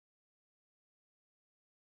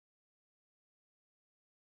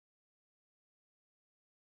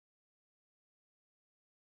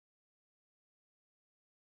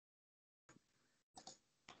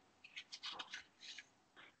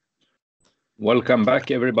Welcome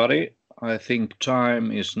back, everybody. I think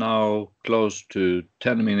time is now close to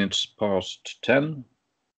 10 minutes past 10.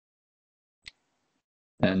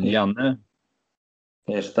 And Janne?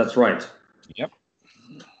 Yes, that's right. Yep.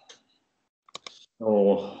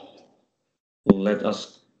 So let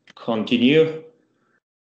us continue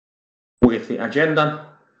with the agenda.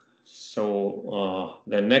 So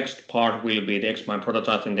the next part will be the X-Mine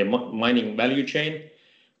prototype in the mining value chain.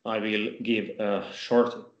 I will give a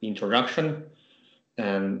short introduction,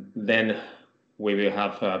 and then we will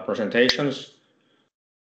have presentations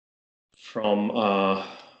from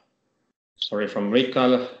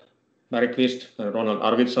Mikael Bergqvist, Ronald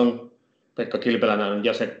Arvidsson, Pekka Kilpeläinen, and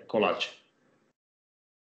Jacek Kolacz.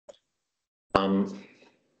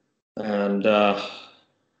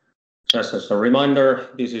 Just as a reminder,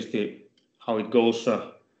 this is how it goes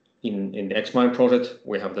in the X-Mine project.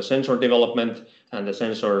 We have the sensor development, and the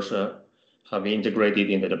sensors have been integrated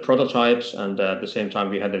into the prototypes, and at the same time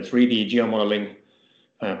we had the 3D geomodeling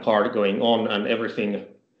part going on, and everything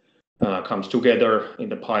comes together in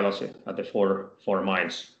the pilots at the four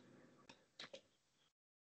mines.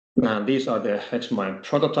 And these are the X-Mine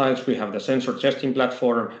prototypes. We have the sensor testing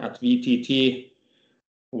platform at VTT,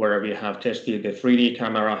 where we have tested the 3D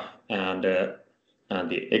camera and the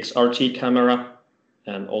XRT camera,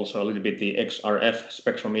 and also a little bit the XRF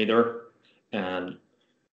spectrometer and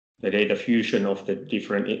the data fusion of the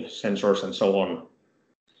different sensors and so on.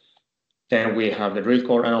 Then we have the drill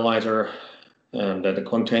core analyzer and the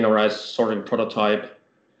containerized sorting prototype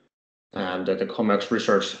and the COMEX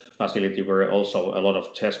research facility, where also a lot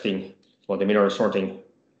of testing for the mineral sorting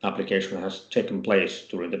application has taken place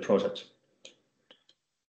during the project.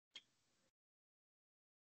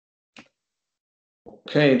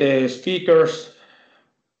 Okay, the speakers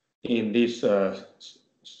in this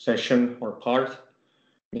session or part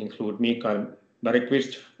include Mikael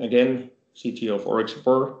Bergqvist, again, CTO of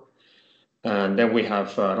Orexplore. And then we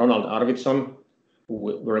have Ronald Arvidsson, who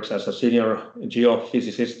works as a senior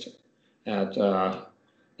geophysicist at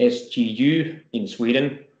SGU in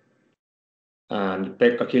Sweden. And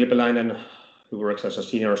Pekka Kilpeläinen, who works as a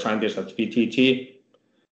senior scientist at VTT.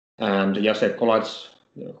 And Jacek Kolacz,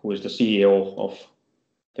 who is the CEO of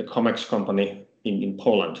the COMEX company in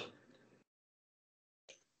Poland.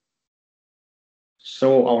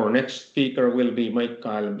 So our next speaker will be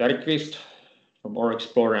Mikael Bergqvist from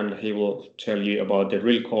Orexplore, and he will tell you about the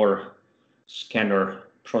drill core scanner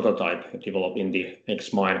prototype developed in the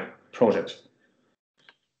X-Mine project.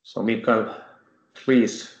 So Mikael,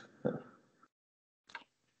 please.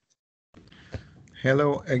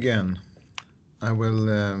 Hello again. I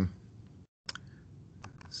will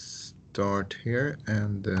start here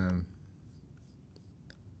and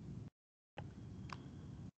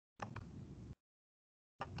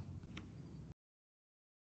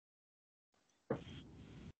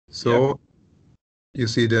so yep. You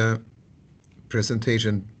see the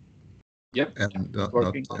presentation. Yep. And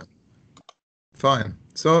fine.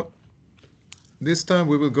 So this time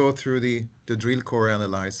we will go through the drill core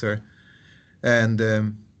analyzer, and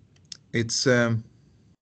it's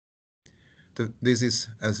this is,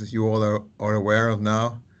 as you all are aware of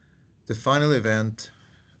now, the final event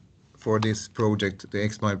for this project, the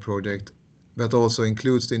X-Mine project, that also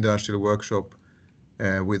includes the industrial workshop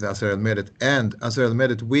with Acer Elmedet, and Acer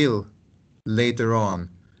Elmedet will later on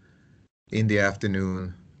in the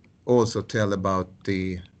afternoon also tell about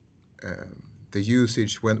the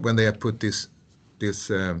usage when they have put this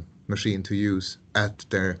machine to use at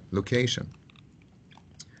their location.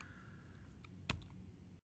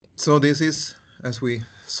 So this is, as we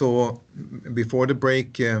saw before the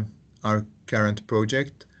break, our current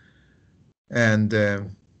project, and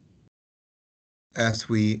as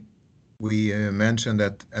we mentioned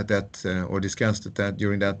that at that or discussed that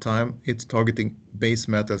during that time, it's targeting base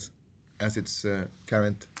metals as its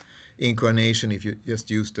current incarnation if you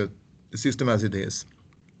just use the system as it is.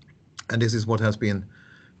 And this is what has been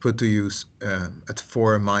put to use at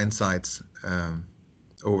 4 mine sites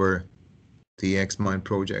over the X-Mine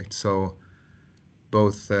project. So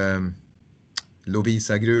both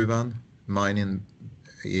Lovisa gruvan, mine in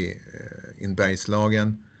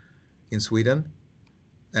Bergslagen in Sweden,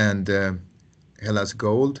 and Hellas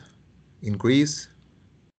Gold in Greece,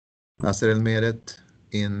 Acer Elmedet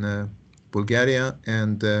in Bulgaria,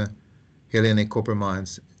 and Hellenic Copper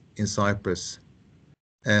Mines in Cyprus.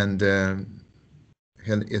 And at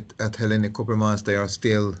Hellenic Copper Mines they are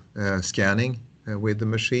still scanning with the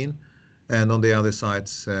machine, and on the other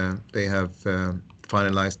sites they have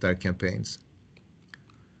finalized their campaigns.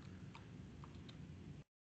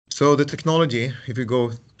 So the technology, if you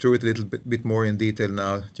go through it a little bit more in detail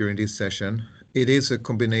now during this session, it is a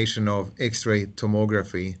combination of X-ray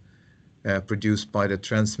tomography produced by the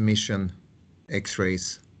transmission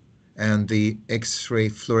X-rays and the X-ray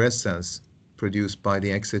fluorescence produced by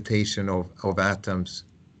the excitation of atoms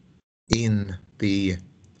in the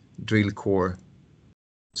drill core.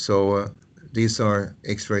 So these are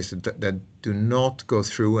X-rays that do not go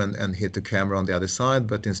through and hit the camera on the other side,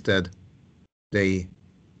 but instead they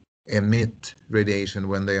emit radiation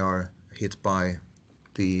when they are hit by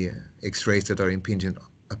the X-rays that are impinging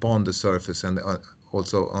upon the surface and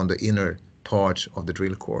also on the inner parts of the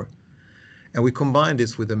drill core. And we combine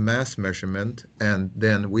this with a mass measurement, and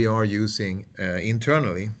then we are using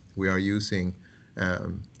internally, we are using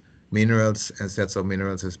minerals and sets of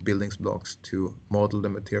minerals as building blocks to model the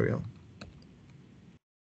material.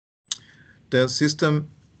 The system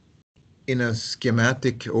in a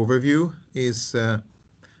schematic overview is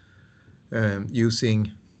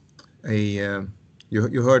using a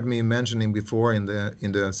you heard me mentioning before in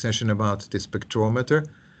the session about the spectrometer.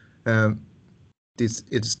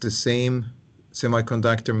 It's the same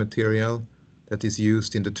semiconductor material that is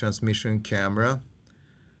used in the transmission camera.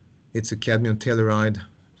 It's a cadmium telluride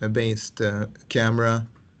based camera,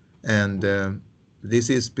 and this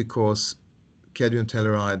is because cadmium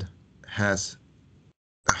telluride has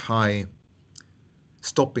a high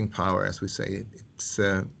stopping power, as we say. It's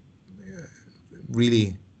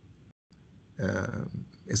really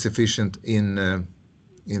is efficient in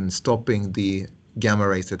stopping the gamma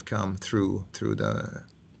rays that come through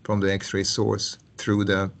from the X-ray source through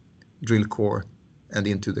the drill core and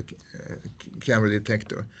into the camera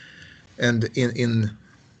detector. And in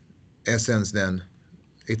essence, then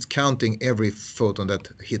it's counting every photon that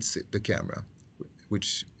hits the camera,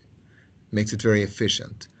 which makes it very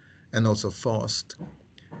efficient and also fast,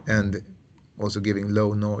 and also giving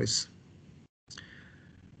low noise.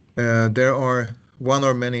 There are one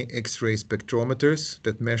or many X-ray spectrometers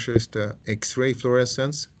that measures the X-ray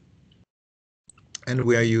fluorescence, and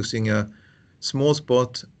we are using a small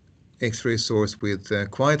spot X-ray source with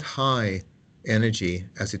quite high energy,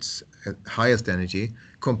 as its highest energy,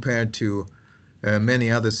 compared to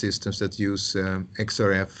many other systems that use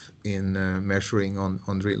XRF in measuring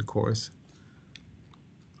on drill cores.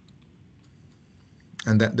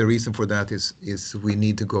 And that the reason for that is we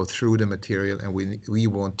need to go through the material, and we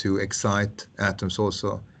want to excite atoms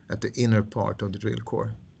also at the inner part of the drill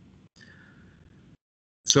core.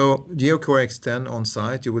 So GeoCore X10 on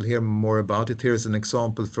site, you will hear more about it. Here is an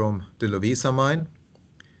example from the Lovísa mine,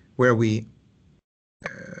 where we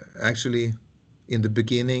actually in the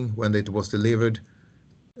beginning, when it was delivered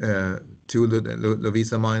to the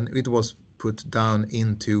Lovísa mine, it was put down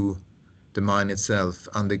into the mine itself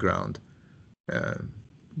underground.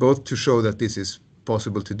 Both to show that this is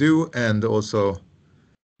possible to do, and also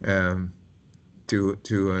to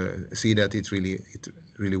see that it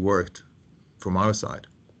really worked from our side.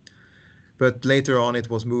 But later on, it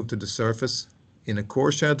was moved to the surface in a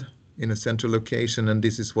core shed in a central location, and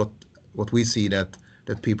this is what we see that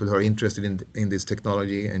people who are interested in this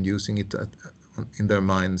technology and using it in their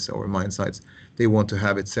mines or mine sites, they want to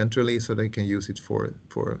have it centrally so they can use it for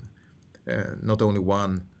not only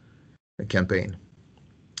one campaign.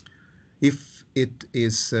 If it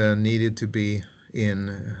is needed to be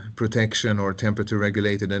in protection or temperature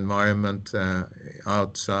regulated environment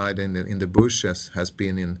outside in the bush, as has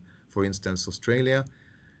been in, for instance, Australia,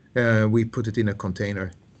 we put it in a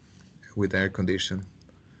container with air condition.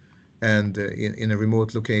 And in a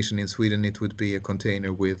remote location in Sweden, it would be a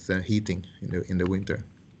container with heating in the winter.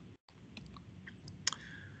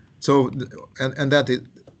 So, and that is,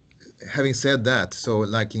 having said that, so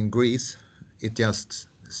like in Greece, it just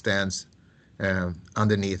stands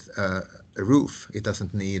underneath a roof. It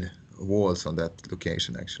doesn't need walls on that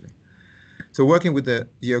location, actually. So working with the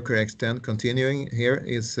GeoCore X10, continuing here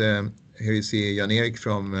is here you see Jan-Erik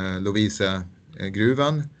from Lovísa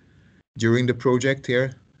Gruvan during the project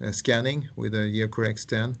here, scanning with the GeoCore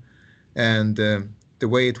X10. And the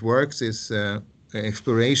way it works is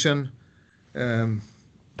exploration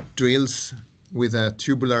drills with a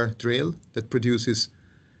tubular drill that produces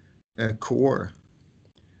a core.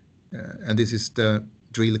 And this is the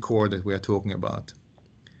drill core that we are talking about.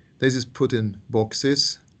 This is put in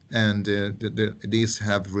boxes, and these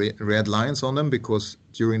have red lines on them because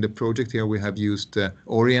during the project here we have used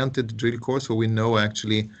oriented drill cores, so we know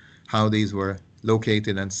actually how these were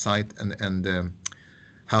located and and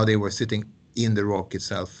how they were sitting in the rock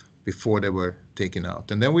itself before they were taken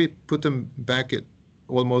out. And then we put them back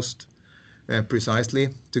almost precisely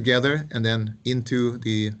together, and then into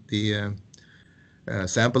the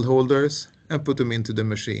sample holders, and put them into the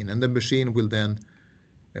machine. And the machine will then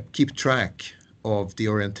keep track of the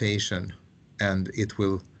orientation and it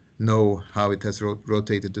will know how it has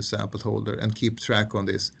rotated the sample holder and keep track on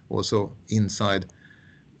this also inside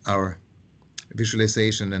our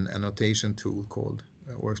visualization and annotation tool called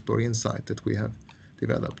Explore Insight that we have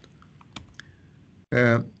developed.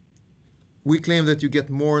 We claim that you get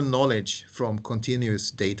more knowledge from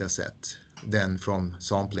continuous data set than from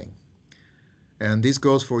sampling. And this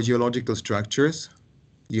goes for geological structures,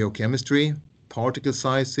 geochemistry, particle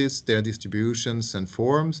sizes, their distributions and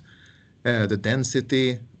forms, the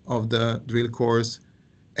density of the drill cores,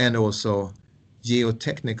 and also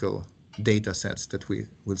geotechnical data sets that we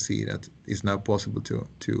will see that is now possible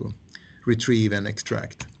to retrieve and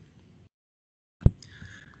extract.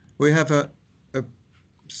 We have a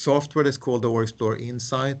software that's called the Explore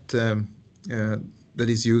Insight that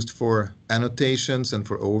is used for annotations and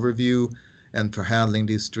for overview and for handling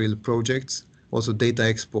these drill projects, also data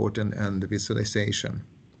export and visualization.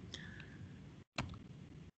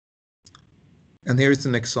 And here is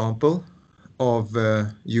an example of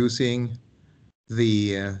using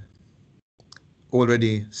the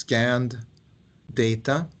already scanned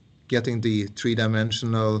data, getting the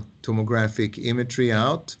three-dimensional tomographic imagery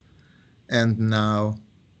out, and now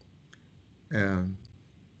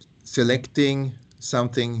selecting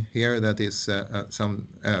something here that is some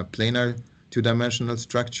planar two-dimensional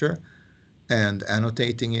structure and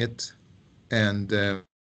annotating it and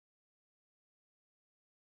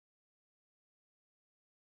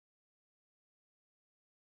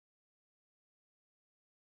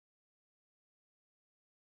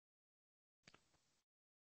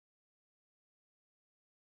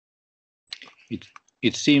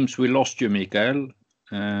It seems we lost you, Mikael.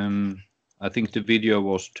 I think the video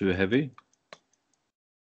was too heavy.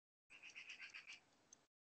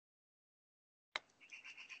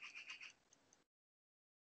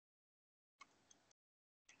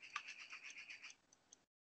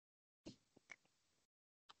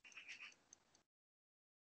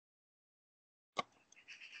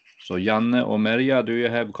 So Janne or Merja, do you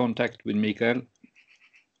have contact with Mikael?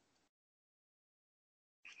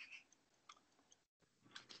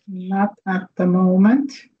 Not at the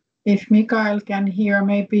moment. If Mikael can hear,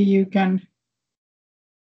 maybe you can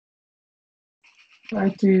try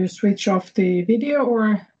to switch off the video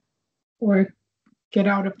or get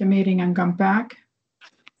out of the meeting and come back.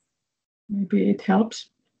 Maybe it helps.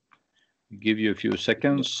 Give you a few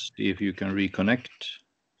seconds, see if you can reconnect.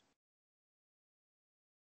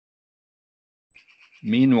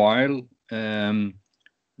 Meanwhile,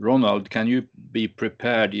 Ronald, can you be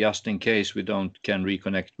prepared just in case we can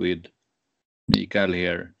reconnect with Mikael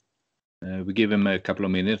here? We give him a couple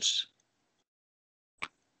of minutes.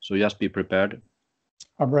 So just be prepared.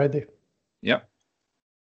 I'm ready. Yeah.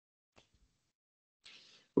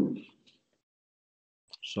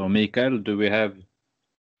 So Mikael, do we have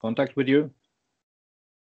contact with you?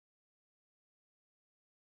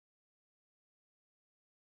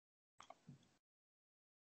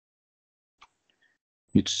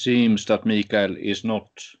 It seems that Mikael is not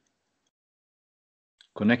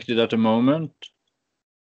connected at the moment.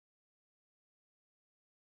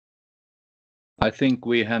 I think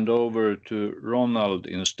we hand over to Ronald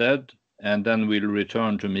instead, and then we'll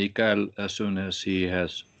return to Mikael as soon as he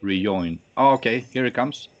has rejoined. Oh, okay, here he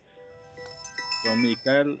comes. So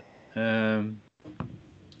Mikael.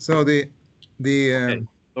 so Okay.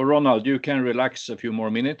 So Ronald, you can relax a few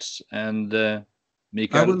more minutes, and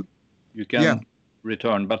Mikael, you can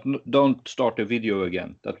return, but don't start the video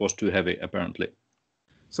again. That was too heavy, apparently.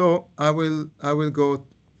 So I will go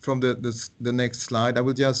from the next slide. I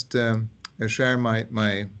will just share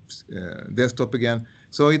my desktop again.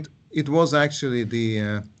 So it was actually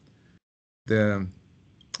the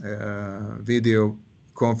video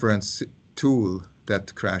conference tool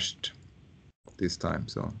that crashed this time.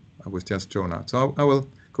 So I was just thrown out. So I will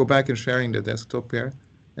go back and sharing the desktop here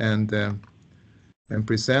and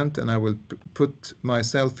present, and I will put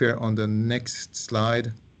myself here on the next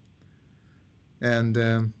slide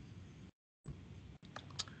and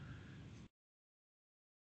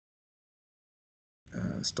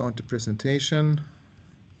start the presentation.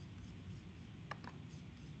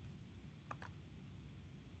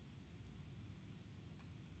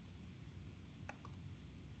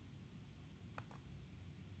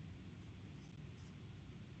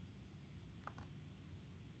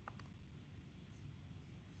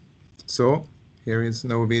 So here is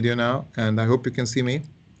no video now, and I hope you can see me.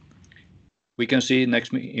 We can see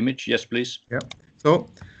next image. Yes, please. Yeah. So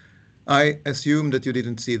I assume that you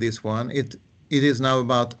didn't see this one. It is now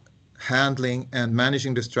about handling and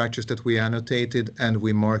managing the structures that we annotated and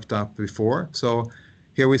we marked up before. So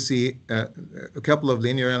Here we see a couple of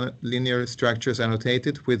linear structures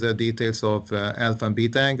annotated with the details of alpha and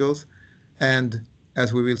beta angles. And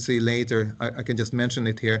as we will see later, I can just mention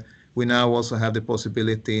it here, we now also have the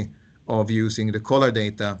possibility of using the color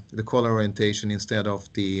data, the color orientation, instead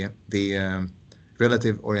of the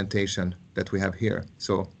relative orientation that we have here.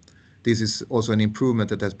 So this is also an improvement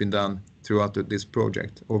that has been done throughout this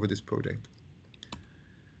project, over this project.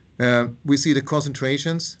 We see the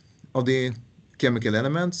concentrations of the chemical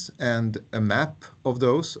elements and a map of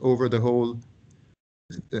those over the whole.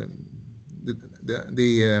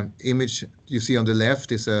 The image you see on the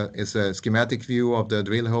left is a schematic view of the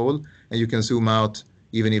drill hole, and you can zoom out.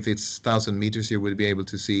 Even if it's 1,000 meters, you will be able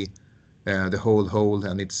to see the whole hole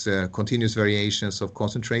and its continuous variations of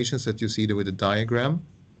concentrations that you see with the diagram.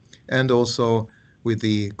 And also with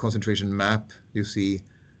the concentration map, you see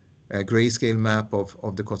a grayscale map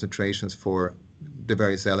of the concentrations for the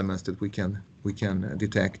various elements that we can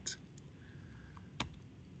detect.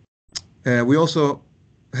 We also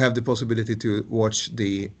have the possibility to watch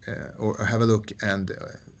or have a look and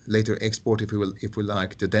later export, if we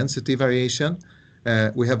like, the density variation.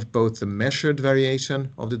 We have both the measured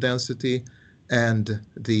variation of the density and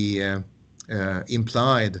the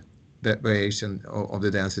implied variation of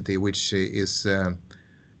the density, which is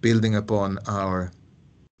building upon our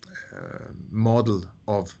model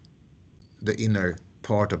of the inner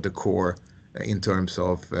part of the core in terms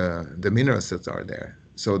of the minerals that are there.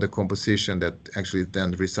 So the composition that actually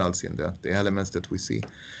then results in the elements that we see.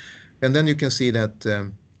 And then you can see that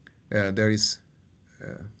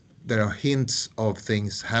there are hints of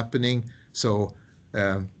things happening. So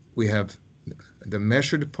we have the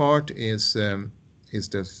measured part is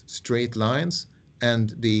the straight lines,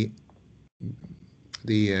 and the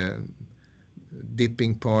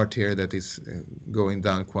dipping part here that is going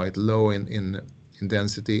down quite low in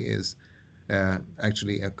density is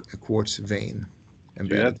actually a quartz vein.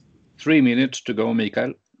 You have 3 minutes to go,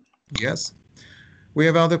 Mikael. Yes, we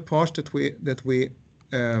have other parts that we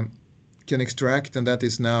can extract, and that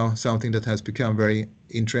is now something that has become very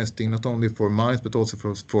interesting, not only for mines but also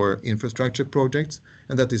for infrastructure projects,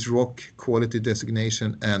 and that is rock quality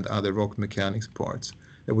designation and other rock mechanics parts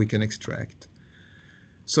that we can extract.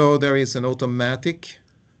 So there is an automatic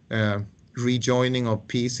rejoining of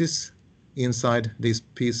pieces inside this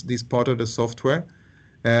part of the software,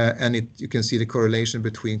 and you can see the correlation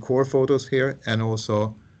between core photos here and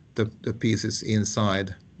also the pieces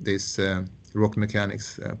inside this rock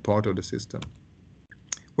mechanics part of the system,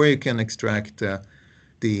 where you can extract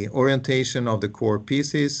the orientation of the core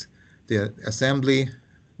pieces, the assembly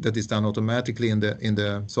that is done automatically in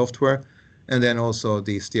the software, and then also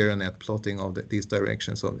the stereo net plotting of these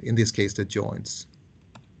directions, of, in this case, the joints.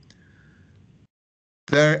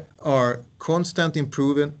 There are constant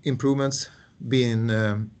improvements being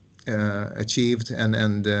achieved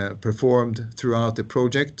and performed throughout the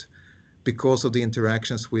project because of the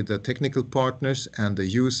interactions with the technical partners and the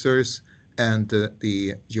users and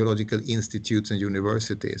the geological institutes and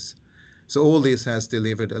universities. So all this has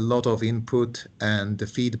delivered a lot of input and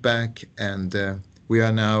feedback, and we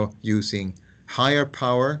are now using higher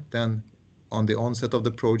power than on the onset of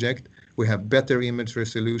the project. We have better image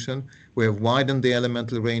resolution. We have widened the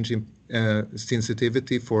elemental range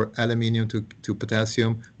sensitivity for aluminium to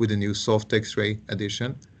potassium with a new soft X-ray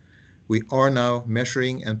addition. We are now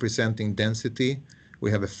measuring and presenting density.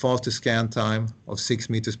 We have a faster scan time of 6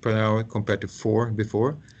 meters per hour compared to 4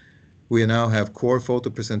 before. We now have core photo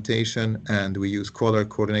presentation, and we use color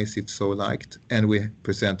coordinates if so liked, and we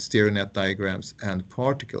present stereo net diagrams, and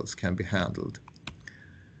particles can be handled.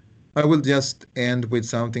 I will just end with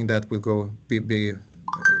something that will be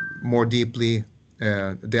more deeply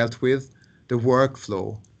dealt with, the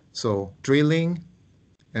workflow. So drilling,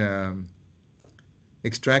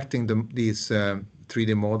 extracting these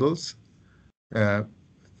 3D models,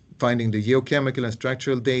 finding the geochemical and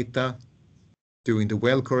structural data, doing the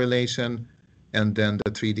well correlation, and then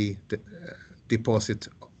the 3D deposit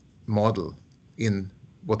model in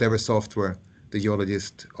whatever software the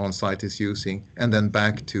geologist on site is using, and then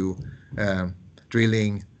back to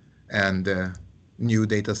drilling and new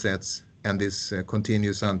data sets, and this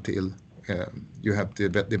continues until you have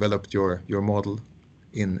developed your model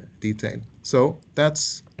in detail. So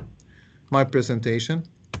that's my presentation.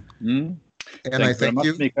 And I thank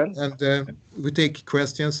you. Mikael. And we take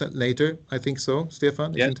questions later, I think so,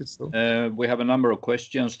 Stefan, yes. Isn't it so? We have a number of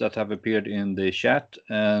questions that have appeared in the chat,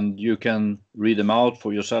 and you can read them out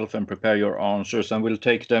for yourself and prepare your answers, and we'll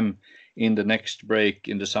take them in the next break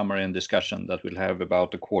in the summary and discussion that we'll have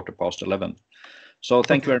about 11:15. So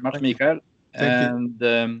thank you very much, Mikael. Thank you.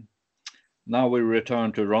 And now we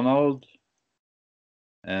return to Ronald.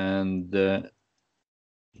 And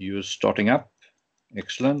you're starting up.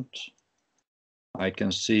 Excellent. I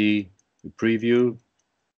can see the preview.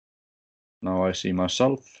 Now I see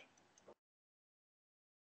myself.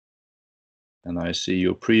 And I see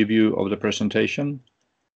your preview of the presentation.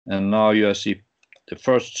 And now you see the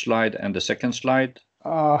first slide and the second slide.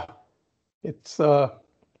 It's, sorry,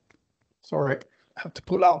 I have to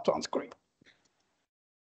pull out on screen.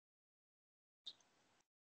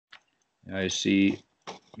 I see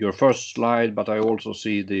your first slide, but I also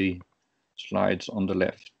see the slides on the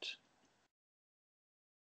left.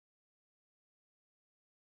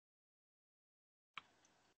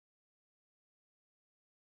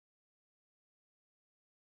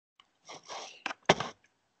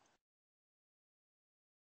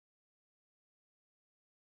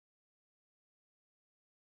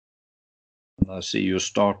 And I see you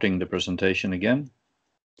starting the presentation again.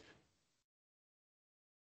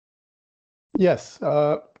 Yes.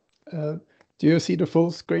 Do you see the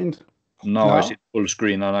full screen? Now I see full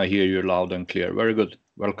screen and I hear you loud and clear. Very good.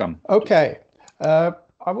 Welcome. Okay. I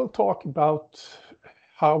will talk about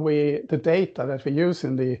how the data that we use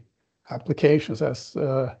in the applications as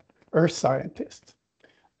Earth scientists.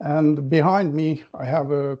 And behind me, I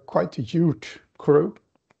have quite a huge crew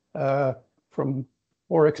from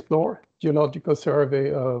Explore, Geological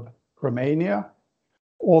Survey of Romania,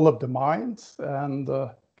 all of the mines, and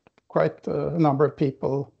quite a number of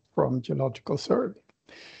people from Geological Survey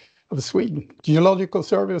of Sweden. Geological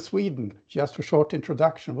Survey of Sweden, just a short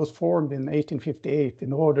introduction, was formed in 1858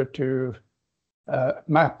 in order to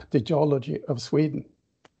map the geology of Sweden.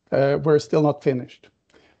 We're still not finished,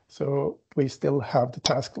 so we still have the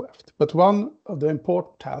task left. But one of the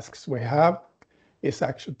important tasks we have is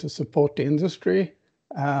actually to support the industry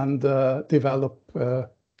and develop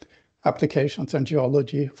applications and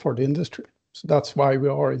geology for the industry. So that's why we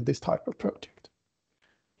are in this type of project.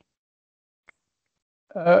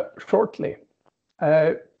 Shortly,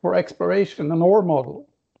 for exploration and ore model,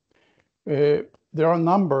 there are a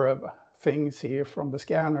number of things here from the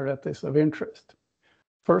scanner that is of interest.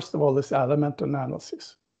 First of all, is element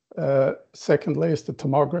analysis. Secondly, is the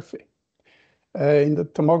tomography. In the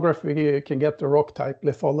tomography, you can get the rock type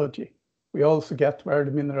lithology. We also get where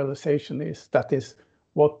the mineralization is. That is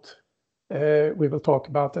what we will talk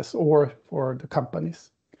about as ore for the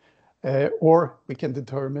companies. Or we can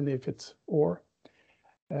determine if it's ore.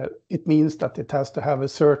 It means that it has to have a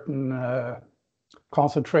certain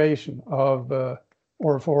concentration of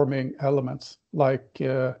ore-forming elements like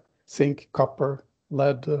zinc, copper,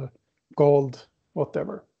 lead, gold,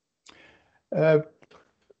 whatever.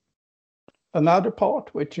 Another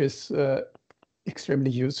part which is extremely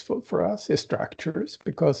useful for us is structures,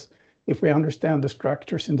 because if we understand the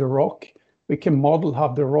structures in the rock, we can model how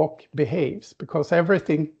the rock behaves, because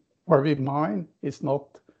everything where we mine is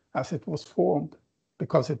not as it was formed,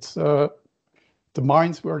 because it's the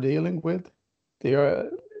mines we're dealing with. It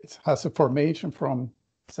has a formation from,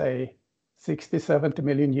 say, 60, 70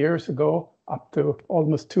 million years ago up to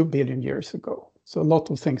almost 2 billion years ago. So a lot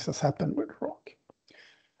of things has happened with rock.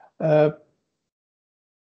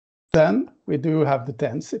 Then we do have the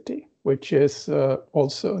density, which is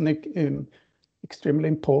also an extremely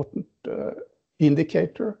important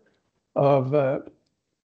indicator of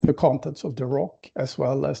the contents of the rock, as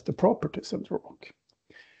well as the properties of the rock.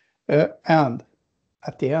 And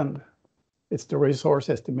at the end, it's the resource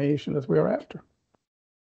estimation that we are after.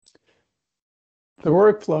 The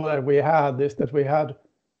workflow that we had is that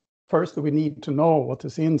first we need to know what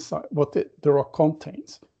is inside, what the rock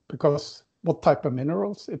contains, because what type of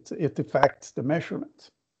minerals, it affects the measurement.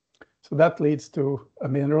 So that leads to a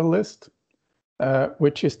mineral list,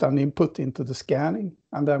 which is then input into the scanning,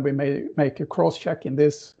 and then we may make a cross-check in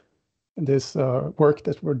this work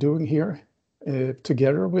that we're doing here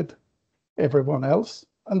together with everyone else.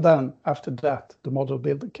 And then after that, the model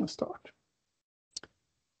building can start.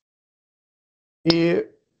 The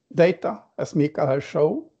data, as Mika has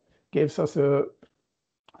shown, gives us a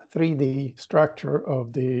 3D structure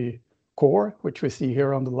of the core, which we see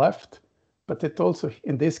here on the left. But it also,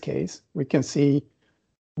 in this case, we can see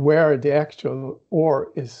where the actual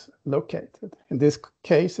ore is located. In this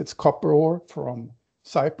case, it's copper ore from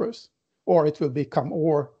Cyprus, or it will become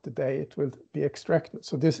ore the day it will be extracted.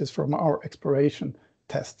 So this is from our exploration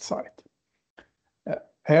test site.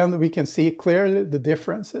 And we can see clearly the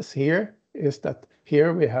differences here is that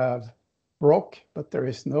here we have rock, but there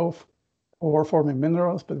is no ore-forming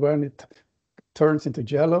minerals. But when it turns into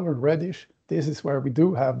yellow and reddish, this is where we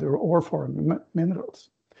do have the ore-forming minerals.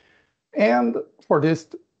 And for this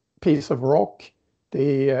piece of rock,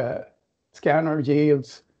 the scanner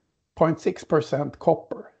yields 0.6%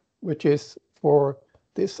 copper, which is for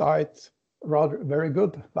this site rather very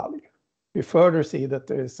good value. We further see that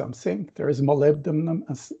there is some zinc, there is molybdenum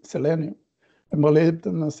and selenium. The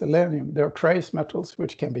molybdenum and selenium, they are trace metals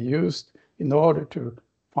which can be used in order to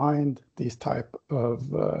find these type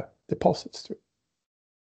of deposits too.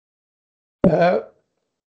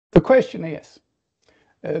 The question is,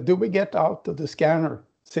 do we get out of the scanner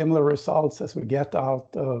similar results as we get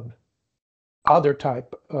out of other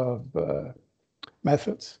type of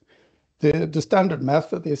methods? The standard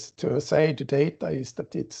method is to assay the data is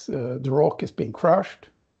that it's the rock is being crushed,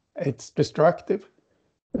 it's destructive,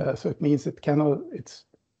 so it means it's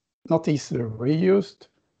not easily reused.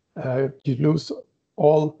 You lose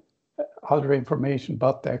all other information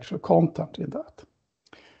but the actual content in that.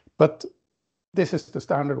 But this is the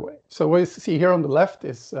standard way. So what you see here on the left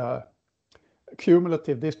is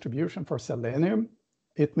cumulative distribution for selenium.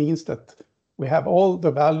 It means that we have all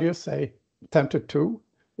the values, say 10 to 2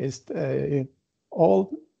 is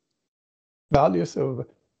all values of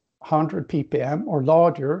 100 ppm or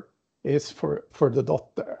larger is for the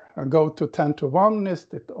dot there. And go to 10 to 1 is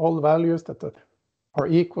that all values that are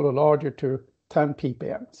equal or larger to 10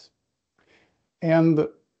 ppms. And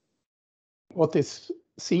what is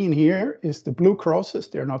seen here is the blue crosses.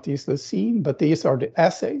 They're not easily seen, but these are the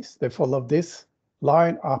assays. They follow this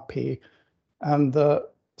line up here. And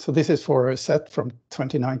so this is for a set from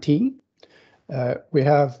 2019. We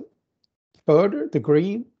have further the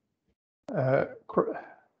green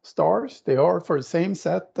stars. They are for the same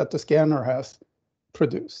set that the scanner has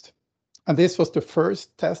produced. And this was the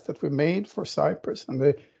first test that we made for Cyprus.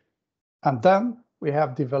 And then we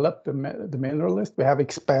have developed the mineral list. We have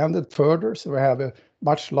expanded further, so we have a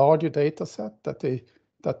much larger data set that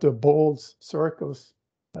the bold circles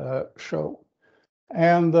show.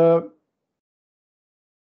 And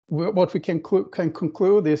what we can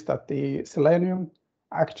conclude is that the selenium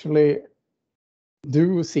actually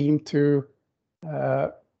do seem to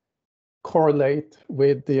correlate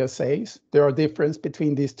with the assays. There are differences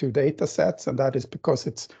between these two data sets, and that is because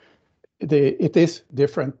it is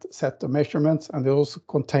different set of measurements, and it also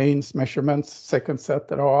contains measurements, second set,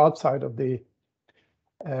 that are outside of the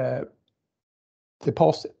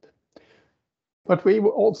deposit. But we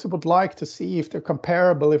also would like to see if they're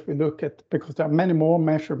comparable if we look at, because there are many more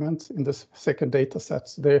measurements in the second data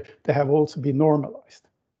sets, they have also been normalized.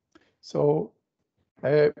 So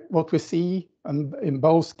what we see in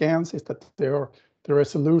both scans is that the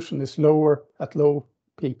resolution is lower at low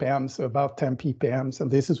ppm, so about 10 ppm,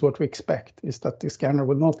 and this is what we expect, is that the scanner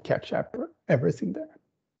will not catch everything there.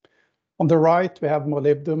 On the right, we have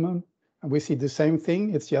molybdenum, and we see the same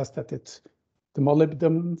thing. It's just that the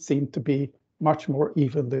molybdenum seems to be much more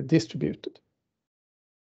evenly distributed.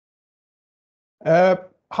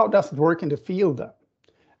 How does it work in the field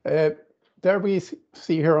then? There we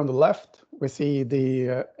see here on the left, we see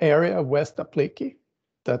the area of West Apliki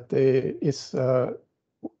that is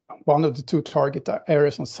one of the two target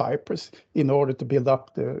areas on Cyprus in order to build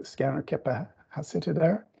up the scanner capacity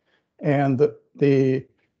there. And the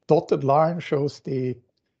dotted line shows the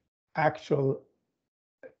actual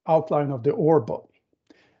outline of the ore body.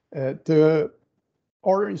 The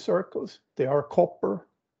orange circles, they are copper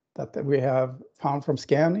that we have found from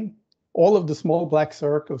scanning. All of the small black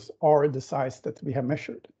circles are the size that we have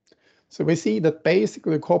measured. So we see that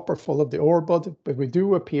basically copper followed the ore body, but we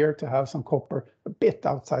do appear to have some copper a bit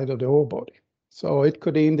outside of the ore body. So it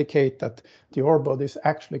could indicate that the ore body is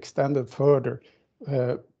actually extended further.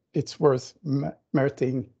 It's worth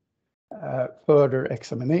meriting further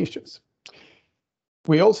examinations.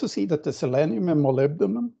 We also see that the selenium and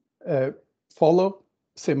molybdenum follow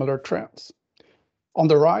similar trends. On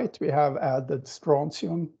the right, we have added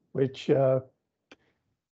strontium, which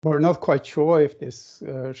we're not quite sure if this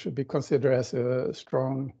should be considered as a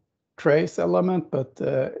strong trace element, but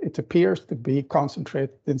it appears to be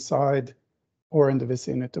concentrated inside or in the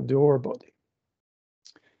vicinity of the ore body.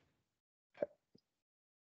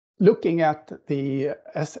 Looking at the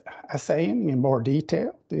assaying in more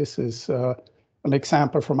detail, this is an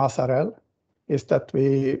example from Azarel, is that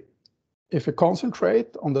if we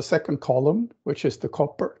concentrate on the second column, which is the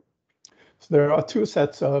copper, so there are two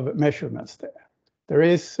sets of measurements there. There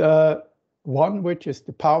is one which is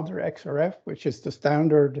the powder XRF, which is the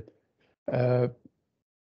standard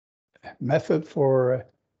method for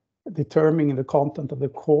determining the content of the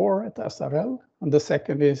core at SRL, and the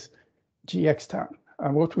second is GX10.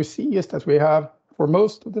 And what we see is that we have, for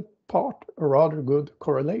most of the part, a rather good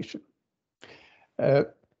correlation. So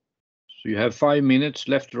you have 5 minutes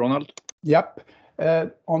left, Ronald. Yep.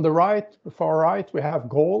 On the right, far right, we have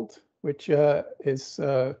gold, which has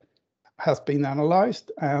been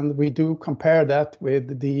analyzed, and we do compare that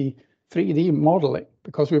with the 3D modeling,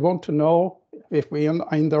 because we want to know if we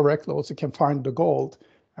indirectly also can find the gold.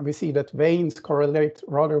 And we see that veins correlate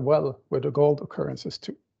rather well with the gold occurrences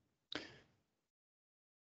too.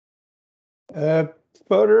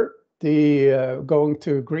 Further, going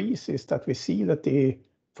to Greece is that we see that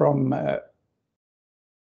from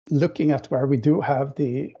looking at where we do have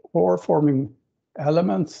the ore forming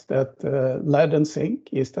elements, that lead and zinc,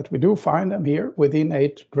 is that we do find them here within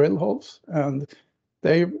 8 drill holes, and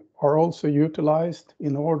they are also utilized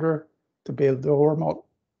in order to build the ore model.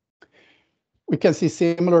 We can see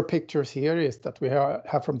similar pictures here is that we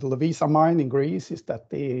have from the Loviisa mine in Greece, is that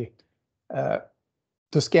the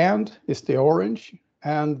scanned is the orange,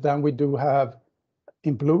 and then we do have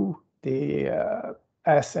in blue the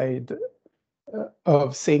assayed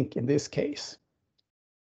of zinc in this case.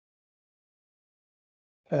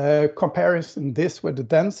 Comparison this with the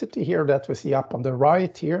density here that we see up on the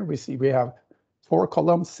right here, we see we have 4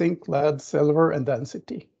 columns, zinc, lead, silver, and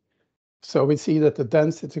density. So we see that the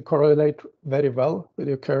density correlate very well with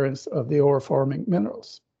the occurrence of the ore forming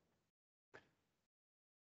minerals.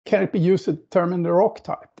 Can it be used to determine the rock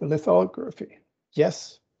type, the lithography?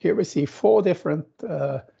 Yes, here we see 4 different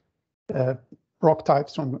rock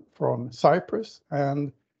types from Cyprus,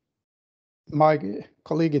 and my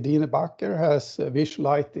colleague Edine Bakker has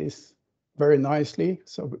visualized this very nicely,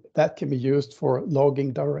 so that can be used for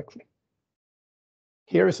logging directly.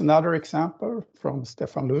 Here is another example from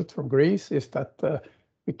Stefan Lut from Greece, is that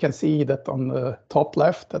we can see that on the top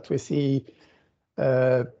left that we see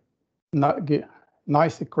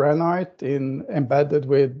gneissic granite embedded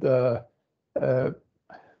with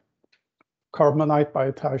carbonate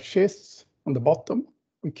biotite schists on the bottom.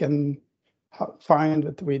 We can find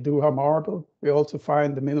that we do have marble. We also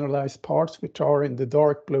find the mineralized parts, which are in the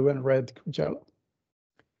dark blue and red yellow.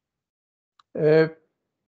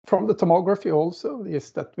 From the tomography also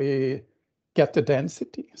is that we get the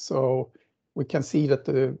density. So we can see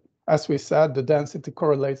that, as we said, the density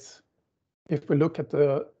correlates. If we look at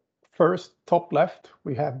the first top left,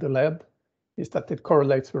 we have the lead, is that it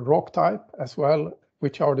correlates with rock type as well,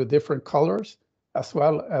 which are the different colors, as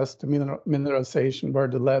well as the mineralization where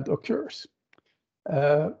the lead occurs.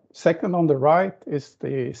 Second on the right is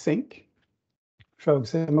the zinc, showing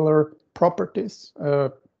similar properties. I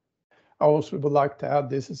also would like to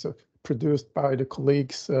add this is produced by the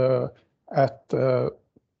colleagues at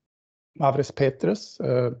Mavres Petrus,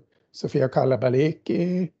 Sofia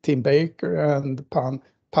Kalabaleki, Tim Baker, and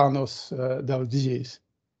Panos Dalgis.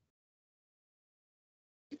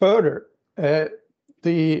 Further,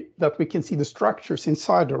 that we can see the structures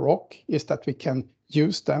inside the rock is that we can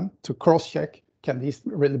use them to cross-check, can these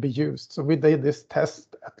really be used? So we did this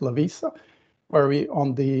test at Loviisa, where we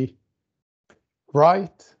on the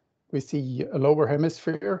right, we see a lower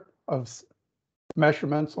hemisphere of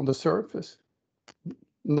measurements on the surface,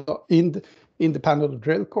 independent of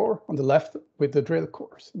drill core, on the left with the drill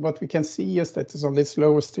cores. What we can see is that is on these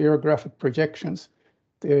lower stereographic projections,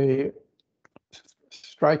 the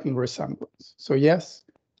striking resemblance. So yes,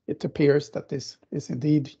 it appears that this is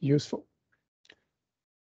indeed useful.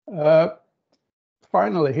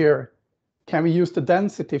 Finally here, can we use the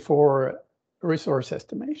density for resource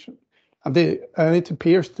estimation? And it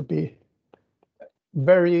appears to be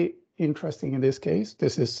very interesting in this case.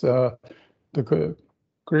 This is the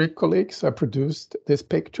Greek colleagues have produced this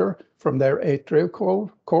picture from their 8 drill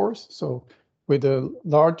cores. So with a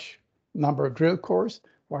large number of drill cores,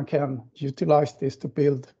 one can utilize this to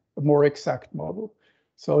build a more exact model.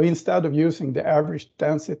 So instead of using the average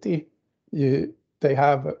density, they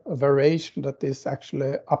have a variation that is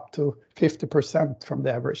actually up to 50% from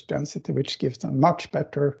the average density, which gives them much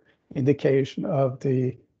better indication of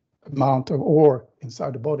the amount of ore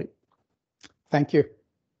inside the body. Thank you.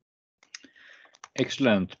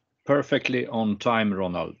 Excellent. Perfectly on time,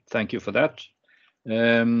 Ronald. Thank you for that.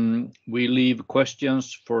 We leave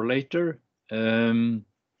questions for later.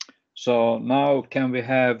 So now can we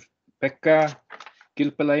have Pekka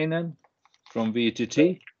Kilpeläinen from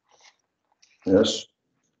VTT? Yes.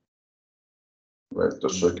 Wait a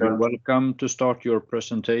second. You're welcome to start your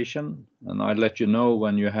presentation, and I'll let you know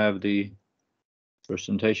when you have the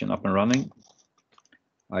presentation up and running.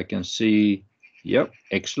 I can see, yep,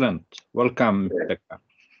 excellent. Welcome, Pekka.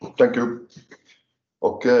 Thank you.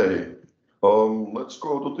 Okay, let's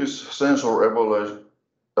go to this sensor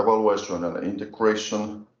evaluation and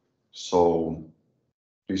integration. So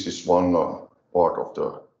this is one part of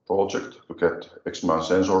the project to get X-Man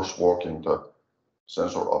sensors working the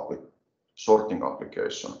sensor sorting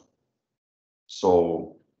application.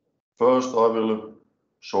 So first I will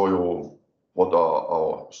show you what are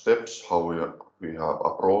our steps, how we have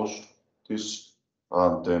approached this,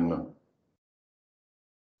 and then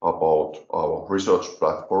about our research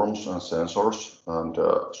platforms and sensors and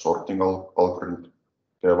sorting algorithm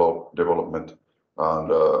development,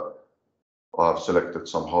 and I've selected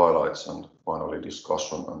some highlights and finally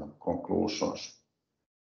discussion and conclusions.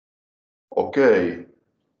 Okay,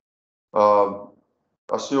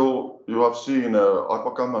 as you have seen,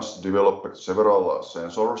 Ipacam has developed several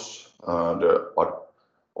sensors, and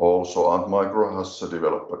also Antmicro has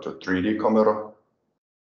developed a 3D camera,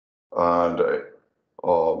 and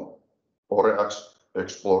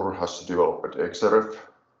Explorer has developed XRT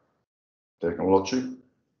technology.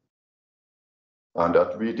 And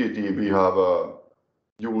at VTT we have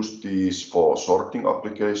used these for sorting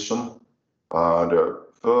application. And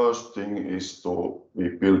first thing is we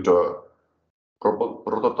built a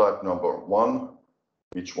prototype number 1,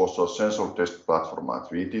 which was a sensor test platform at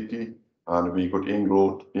VTT, and we could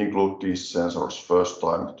include these sensors first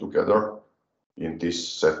time together in this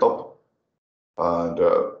setup. And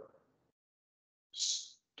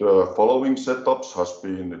the following setups has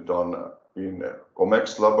been done in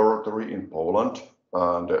COMEX laboratory in Poland,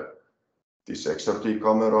 and this XRT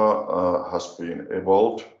camera has been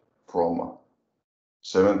evolved from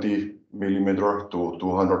 70 mm to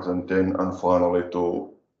 210 and finally to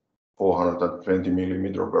 420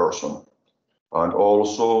 mm version. And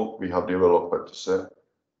also we have developed software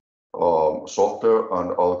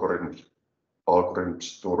and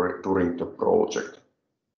algorithms during the project.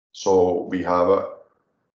 So we have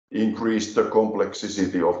increased the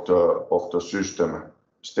complexity of the system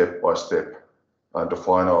step by step, and the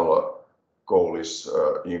final goal is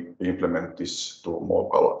implement this to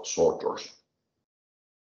mobile sorters.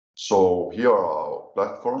 So here are our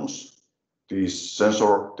platforms. This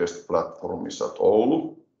sensor test platform is at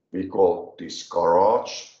Oulu. We call this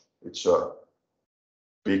garage. It's a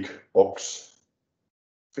big box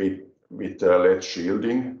with LED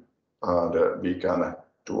shielding, and we can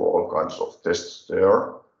do all kinds of tests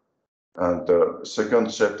there. And the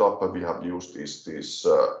second setup we have used is this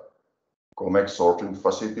COMEX sorting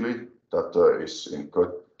facility that is in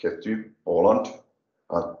Kety, Poland,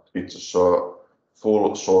 and it's a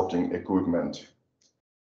full sorting equipment,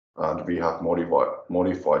 and we have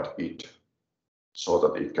modified it so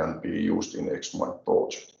that it can be used in XMind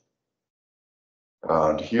project.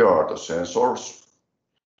 And here are the sensors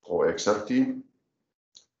for XRT.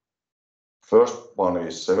 First one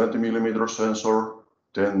is 70 mm sensor,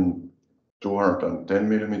 then 210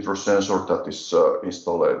 mm sensor that is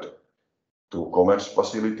installed to COMEX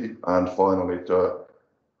facility, and finally the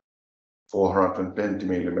 420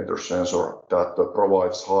 mm sensor that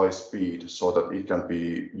provides high speed so that it can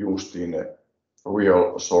be used in a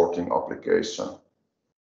real sorting application.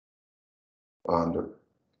 And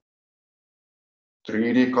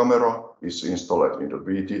 3D camera is installed in the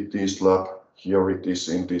VTT's lab. Here it is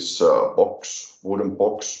in this box, wooden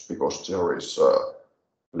box, because there is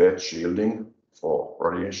LED shielding for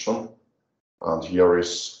radiation. And here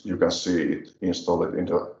is, you can see it installed in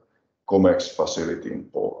the COMEX facility in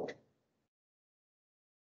Poland.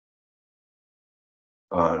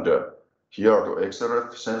 And here are the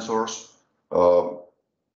XRT sensors.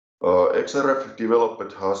 XRT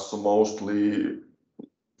development has mostly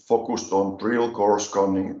focused on drill core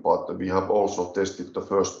scanning, but we have also tested the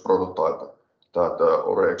first prototype that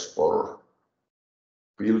Explorer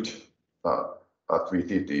built at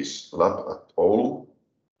VTT's lab at Oulu.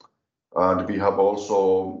 And we have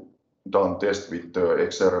also done tests with the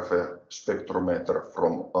XRF spectrometer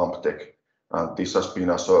from Amptec, and this has been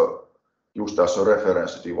used as a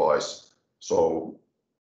reference device, so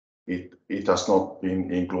it has not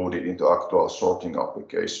been included in the actual sorting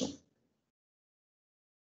application.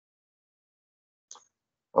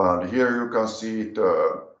 And here you can see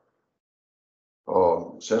the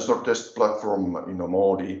sensor test platform in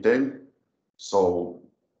more detail. So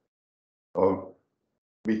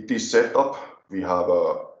with this setup, we have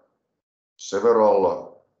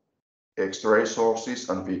several X-ray sources,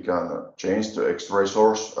 and we can change the X-ray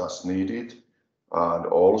source as needed. And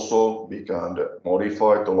also we can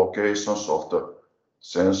modify the locations of the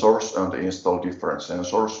sensors and install different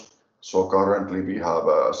sensors. So currently we have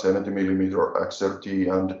a 70 mm XRT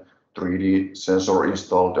and 3D sensor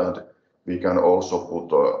installed, and we can also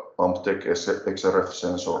put a Amptec XRF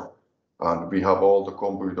sensor, and we have all the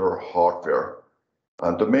computer hardware.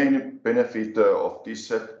 And the main benefit of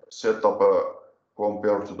this setup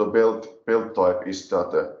compared to the belt type is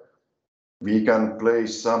that we can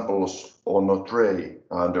place samples on a tray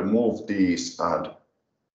and move these, and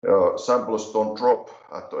samples don't drop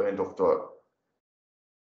at the end of the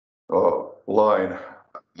line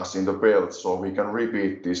as in the belt. So we can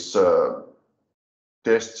repeat this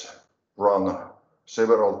test run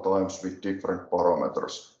several times with different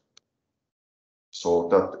parameters. So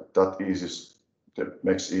that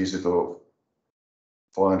makes easy to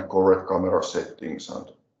find correct camera settings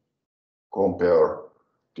and compare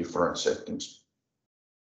different settings.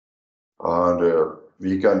 And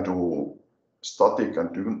we can do static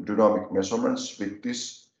and dynamic measurements with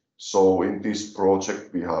this. So in this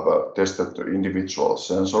project, we have tested the individual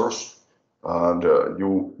sensors, and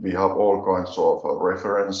we have all kinds of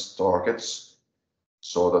reference targets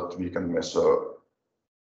so that we can measure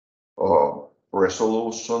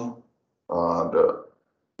resolution, and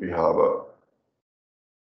we have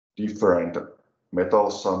different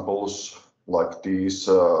metal samples like these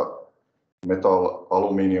metal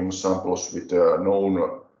aluminium samples with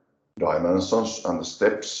known dimensions and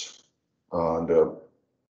steps, and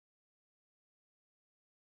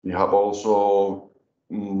we have also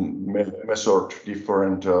measured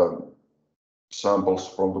different samples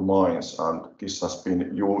from the mines, and this has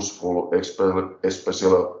been useful,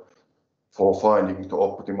 especially for finding the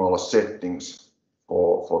optimal settings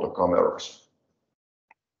for the cameras.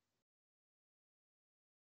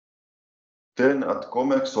 Then at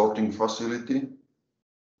COMEX sorting facility,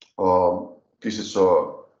 this is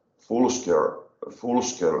a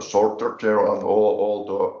full-scale sorter there, and all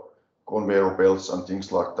the conveyor belts and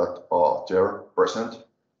things like that are there present.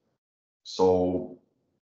 So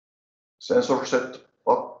sensor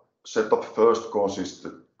setup first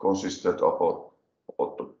consisted about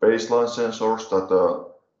the baseline sensors that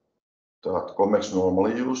COMEX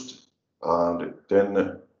normally used, and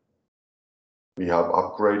then we have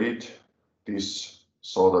upgraded this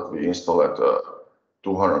so that we installed a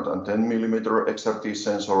 210 mm XRT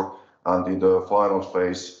sensor, and in the final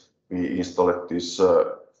phase we installed this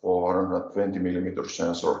 420 mm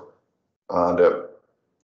sensor. And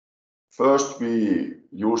first we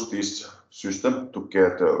use this system to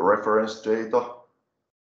get reference data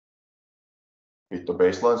with the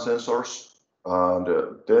baseline sensors, and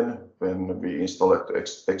then when we installed the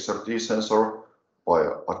XRT sensor by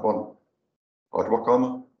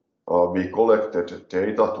Advocam, we collected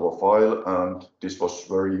data to a file, and this was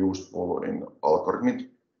very useful in algorithmic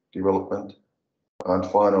development. And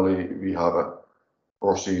finally, we have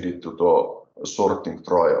proceeded to the sorting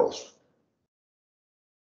trials.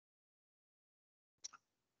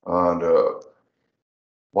 And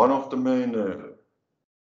one of the main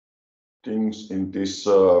things in this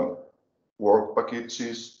work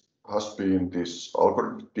packages has been this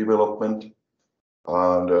algorithm development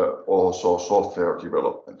and also software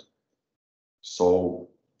development. So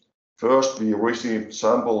first we received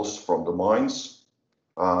samples from the mines,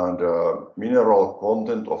 and mineral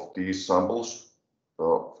content of these samples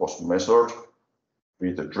was measured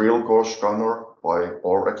with a drill core scanner by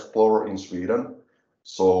Ore Explorer in Sweden.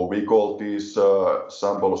 So we call these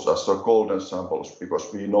samples as golden samples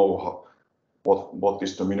because we know what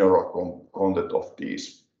is the mineral content of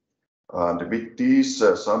these. And with these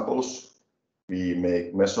samples, we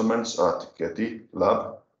make measurements at Getty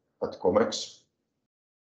lab at COMEX,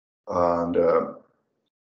 and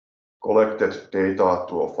collected data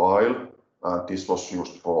to a file, and this was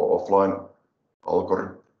used for offline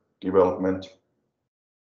algorithm development.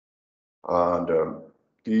 And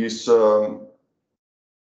these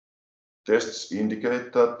tests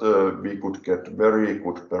indicate that we could get very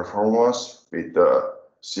good performance with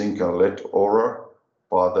zinc and lead ore,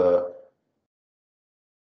 but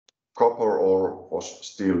copper ore was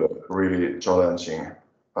still really challenging,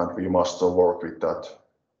 and we must work with that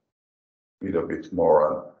a little bit more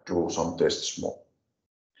and do some tests more.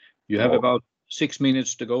 You have about 6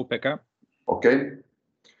 minutes to go, Pekka. Okay.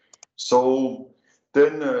 So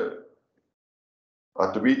then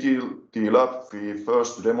at the VTT lab, we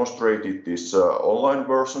first demonstrated this online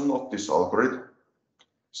version of this algorithm.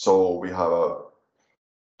 So we have a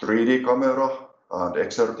 3D camera and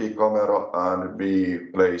XRT camera, and we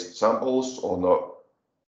placed samples on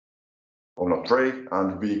a tray,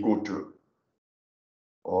 and we could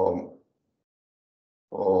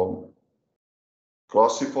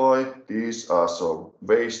classify these as a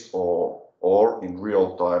waste or ore in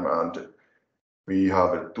real time, and we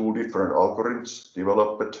have two different algorithms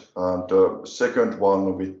developed, and the second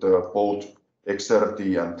one with both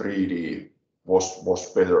XRT and 3D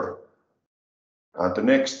was better. And the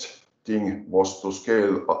next thing was to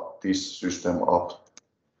scale up this system up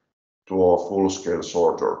to a full-scale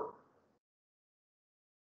sorter.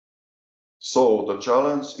 So the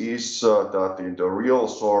challenge is that in the real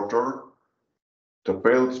sorter, the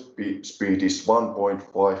belt speed is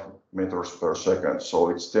 1.5 meters per second, so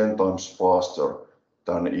it's 10 times faster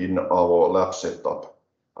than in our lab setup.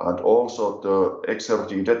 And also the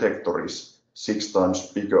XRT detector is 6 times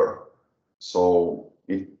bigger. So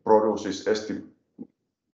it produces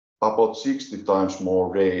about 60 times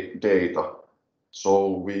more data.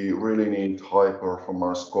 So we really need high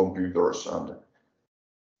performance computers, and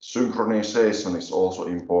synchronization is also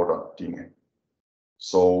important thing.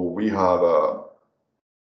 So we have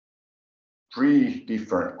 3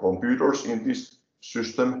 different computers in this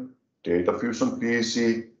system: data fusion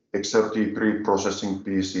PC, XRT pre-processing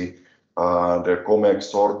PC, and a COMEX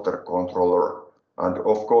sorter controller. And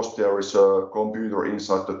of course, there is a computer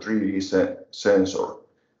inside the 3D sensor.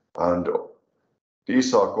 And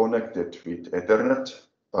these are connected with Ethernet,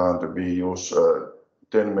 and we use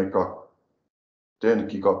 10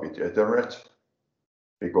 gigabit Ethernet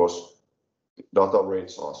because data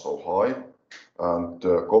rates are so high. And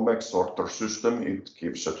the COMEX sorter system, it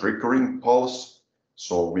gives a triggering pulse,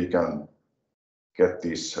 so we can get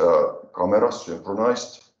these cameras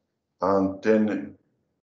synchronized. And then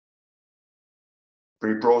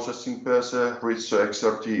pre-processing PC reads the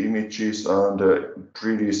XRT images, and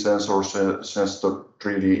 3D sensor sends the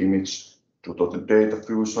 3D image to the data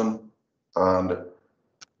fusion, and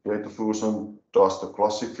data fusion does the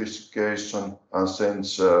classification and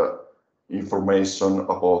sends information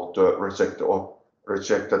about the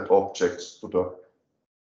rejected objects to the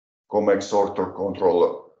COMEX sorter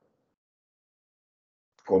controller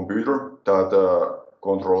computer that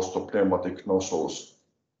controls the pneumatic nozzles.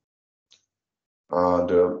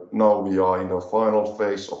 And now we are in the final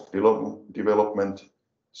phase of development.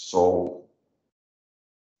 So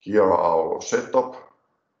here are our setup: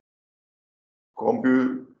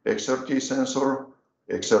 compute XRT sensor,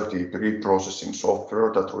 XRT pre-processing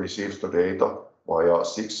software that receives the data via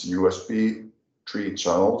 6 USB 3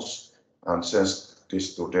 channels and sends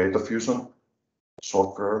this to data fusion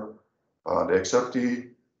software. And XRT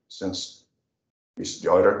is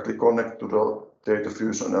directly connected to the data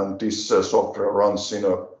fusion, and this software runs in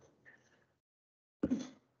a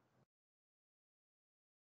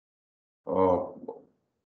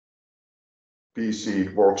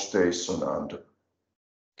PC workstation, and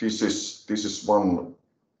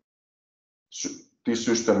this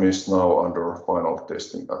system is now under final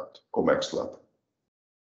testing at COMEX lab.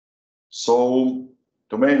 So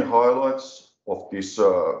the main highlights of this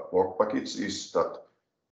work package is that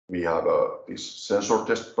we have this sensor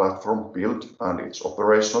test platform built, and it's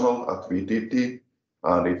operational at VTT,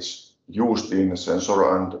 and it's used in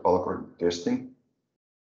sensor and algorithm testing.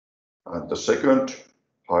 And the second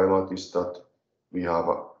highlight is that we have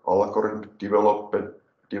algorithm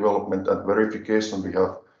development and verification. We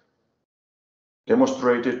have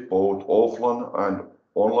demonstrated both offline and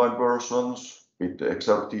online versions with the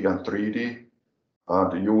XRT and 3D,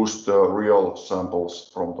 and used real samples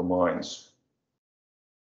from the mines.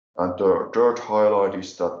 And the third highlight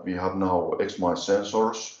is that we have now XMine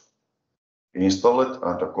sensors installed,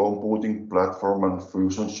 and the computing platform and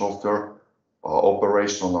fusion software are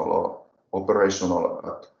operational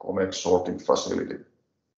at COMEX sorting facility.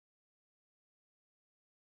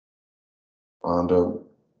 And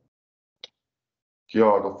here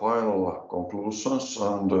are the final conclusions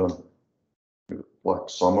and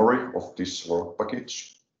summary of this work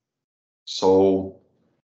package. So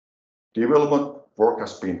development work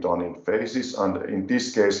has been done in phases, and in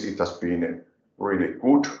this case it has been really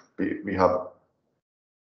good. We have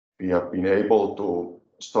been able to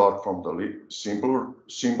start from the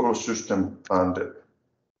simpler system and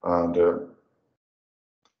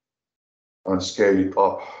scale it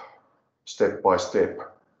up step by step,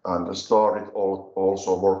 and started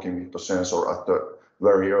also working with the sensor at the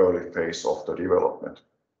very early phase of the development.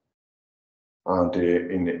 And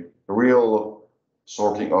in the real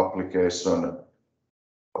sorting application,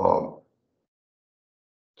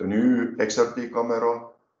 the new XRT camera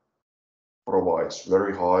provides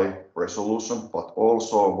very high resolution, but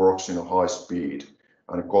also works in a high speed,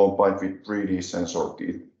 and combined with 3D sensor,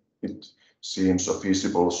 it seems a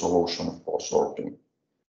feasible solution for sorting.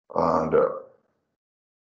 And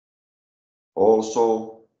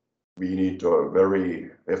also we need a very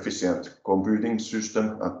efficient computing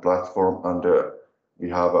system and platform, and we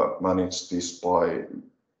have managed this by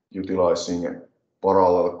utilizing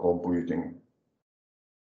parallel computing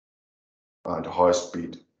and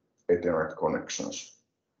high-speed Ethernet connections.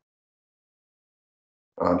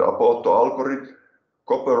 And about the algorithm,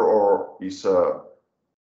 copper ore is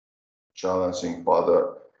challenging, but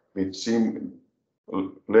with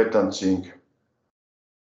lead and zinc,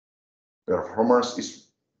 performance is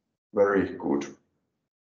very good.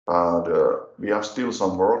 And we have still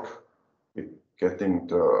some work with getting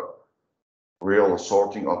the real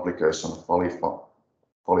sorting application fully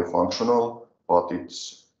functional, but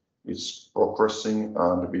it's progressing,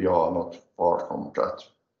 and we are not far from that.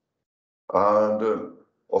 And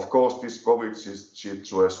of course, this COVID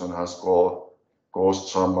situation has caused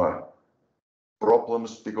some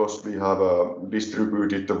problems because we have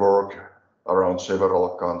distributed the work around several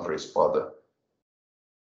countries. But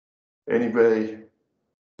anyway,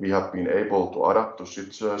 we have been able to adapt to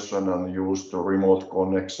situation and use the remote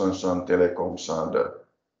connections and telecoms, and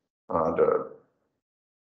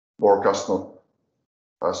work has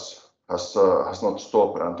not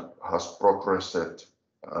stopped and has progressed.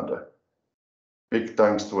 And big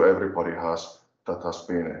thanks to everybody that has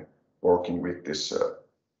been working with this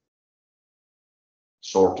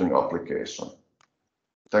sorting application.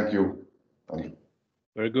 Thank you.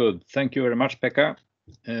 Very good. Thank you very much, Pekka.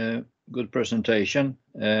 Good presentation.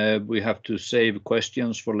 We have to save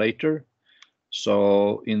questions for later.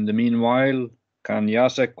 So in the meanwhile, can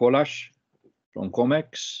Jacek Kolář from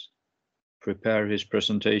COMEX prepare his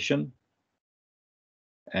presentation?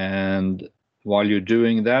 And while you're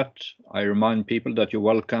doing that, I remind people that you're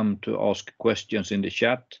welcome to ask questions in the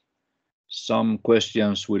chat. Some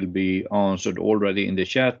questions will be answered already in the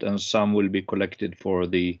chat, and some will be collected for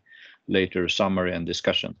the later summary and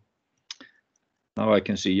discussion. Now I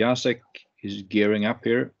can see Jacek is gearing up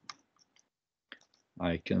here.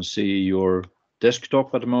 I can see your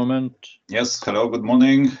desktop at the moment. Yes, hello, good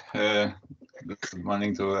morning. Good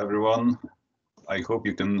morning to everyone. I hope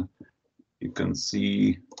you can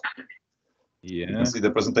see. Yeah. You can see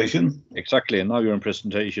the presentation. Exactly. Now you're in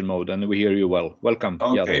presentation mode, and we hear you well. Welcome.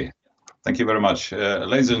 Okay. Jacek. Thank you very much,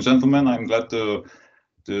 ladies and gentlemen. I'm glad to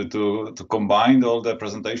combine all the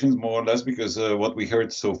presentations more or less, because what we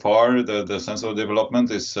heard so far, the sensor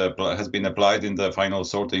development has been applied in the final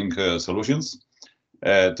sorting solutions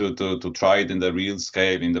to try it in the real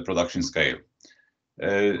scale, in the production scale.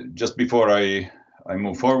 Just before I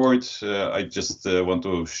move forward, I just want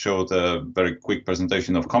to show the very quick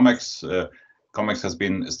presentation of COMEX. COMEX has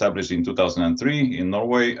been established in 2003 in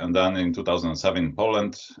Norway, and then in 2007 in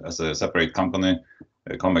Poland as a separate company,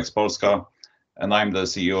 COMEX Polska, and I'm the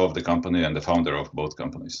CEO of the company and the founder of both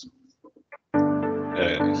companies.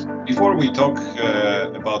 Before we talk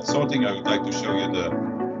about sorting, I would like to show you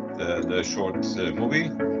the short movie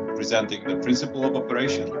presenting the principle of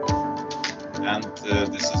operation. And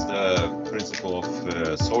this is the principle of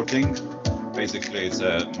sorting. Basically, it's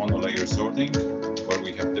a monolayer sorting where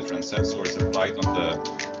we have different sensors applied on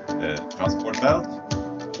the transport belt.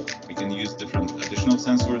 We can use different additional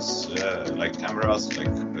sensors like cameras, like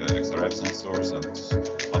XRF sensors and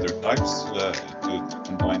other types to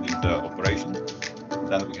combine in the operation.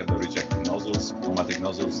 Then we have the rejecting nozzles, pneumatic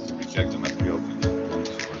nozzles to reject the material we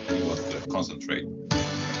want to concentrate.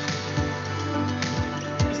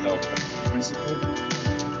 This is the operating principle.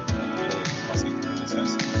 Passing through the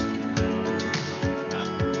sensors.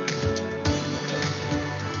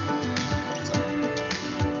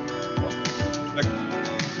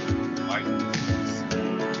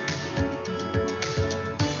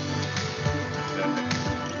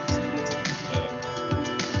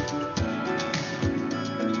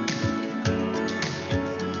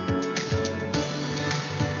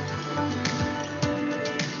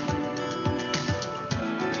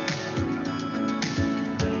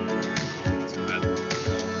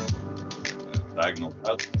 Diagonal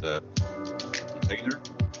out the container.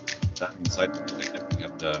 Then inside the container we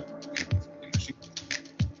have the machine.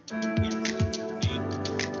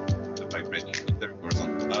 The vibrating heater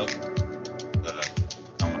horizontal out, the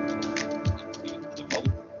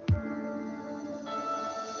model.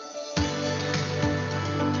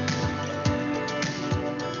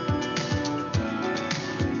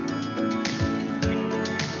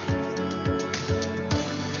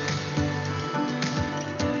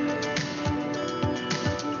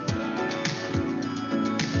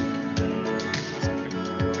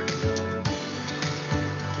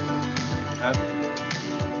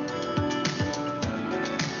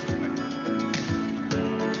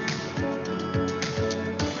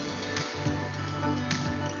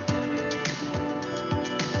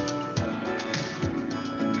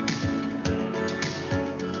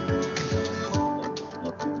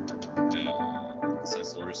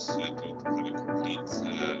 Sensors to have a complete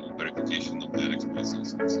verification of the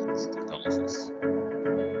expressions and technologies.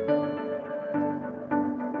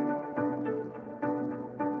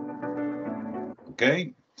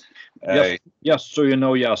 Okay. Just so you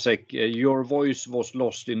know, Jacek, your voice was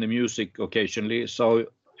lost in the music occasionally, so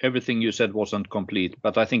everything you said wasn't complete,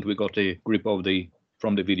 but I think we got a grip of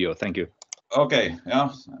from the video. Thank you. Okay, yeah,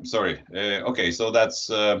 I'm sorry. Okay, so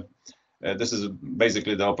that's this is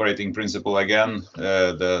basically the operating principle again,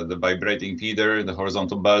 the vibrating feeder, the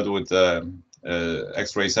horizontal belt with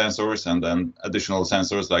X-ray sensors, and then additional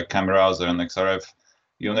sensors like cameras and XRF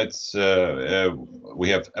units. We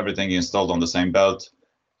have everything installed on the same belt.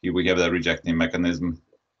 Here we have the rejecting mechanism.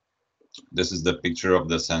 This is the picture of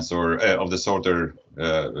the sensor of the sorter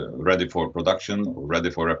ready for production,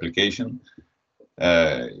 ready for application.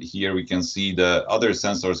 Here we can see the other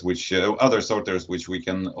sensors, which other sorters, which we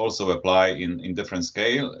can also apply in different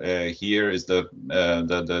scale. Here is the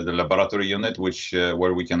laboratory unit, which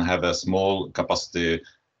where we can have a small capacity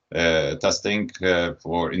testing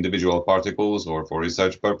for individual particles or for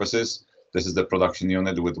research purposes. This is the production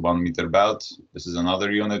unit with 1 meter belt. This is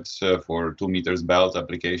another unit for 2 meters belt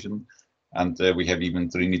application, and we have even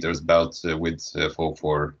 3 meters belt with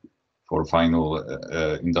for final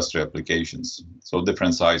industrial applications. So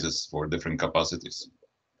different sizes for different capacities.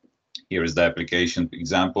 Here is the application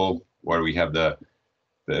example where we have the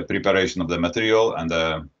preparation of the material and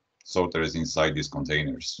the sorter is inside these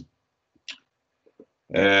containers.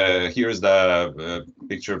 Here is the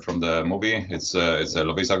picture from the movie. It's a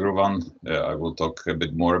Lovísa Gruvan. I will talk a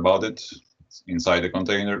bit more about it. It's inside the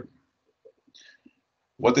container.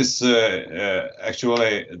 What is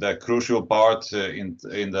actually the crucial part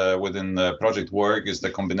within the project work is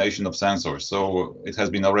the combination of sensors. So it has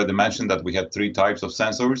been already mentioned that we had 3 types of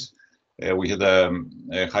sensors. We had a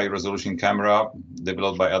high resolution camera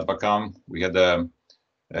developed by Advacam. We had a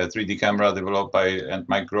 3D camera developed by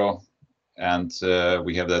Antmicro. And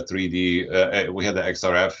we have the 3D, we had the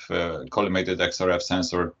XRF, collimated XRF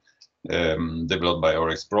sensor developed by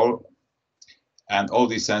Orex Pro. And all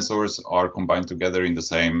these sensors are combined together in the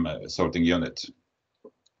same sorting unit.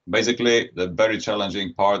 Basically, the very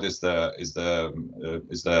challenging part is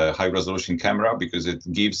the high resolution camera because it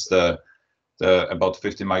gives the about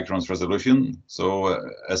 50 microns resolution. So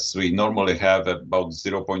as we normally have about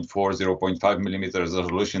 0.4, 0.5 millimeters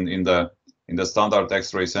resolution in the standard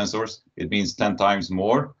X-ray sensors, it means 10 times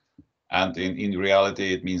more. And in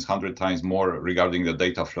reality, it means 100 times more regarding the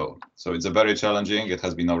data flow. So it's a very challenging. It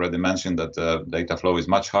has been already mentioned that the data flow is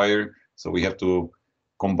much higher. So we have to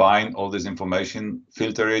combine all this information,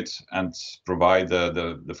 filter it, and provide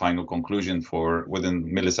the final conclusion for within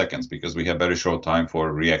milliseconds because we have very short time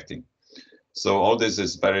for reacting. So all this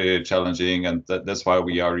is very challenging, and that's why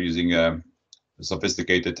we are using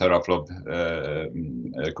sophisticated teraflop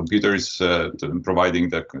computers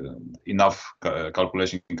providing enough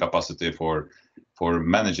calculation capacity for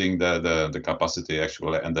managing the capacity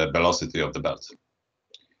actually and the velocity of the belt.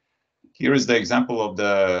 Here is the example of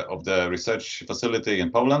the research facility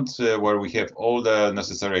in Poland where we have all the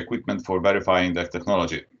necessary equipment for verifying the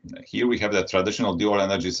technology. Here we have the traditional dual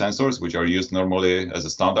energy sensors, which are used normally as a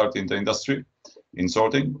standard in the industry in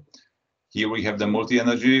sorting. Here we have the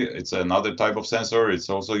multi-energy. It's another type of sensor. It's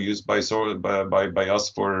also used by us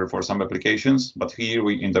for some applications. But here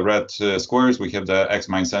in the red squares, we have the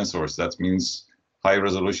X-mine sensors. That means high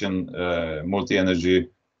resolution multi-energy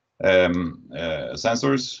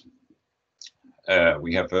sensors.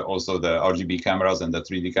 We have also the RGB cameras and the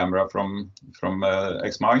 3D camera from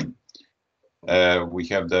X-mine. We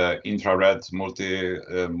have the infrared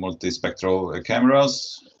multispectral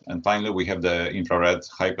cameras. And finally, we have the infrared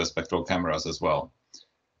hyperspectral cameras as well.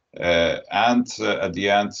 And at the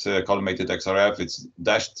end, collimated XRF, it's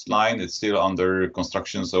dashed line. It's still under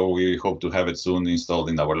construction, so we hope to have it soon installed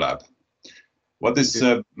in our lab. What is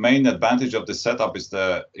main advantage of this setup is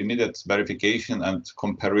the immediate verification and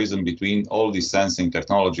comparison between all these sensing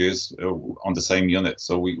technologies on the same unit.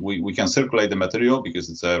 So we can circulate the material because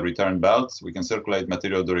it's a return belt. We can circulate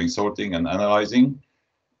material during sorting and analyzing.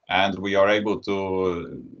 And we are able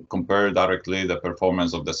to compare directly the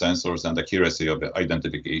performance of the sensors and accuracy of the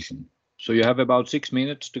identification. So you have about 6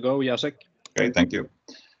 minutes to go, Jacek. Okay, thank you.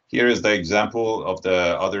 Here is the example of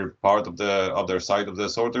the other part of the other side of the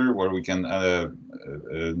sorter, where we can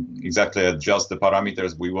exactly adjust the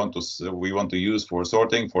parameters we want to use for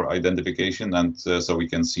sorting, for identification, and so we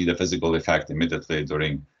can see the physical effect immediately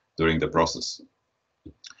during the process.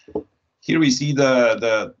 Here we see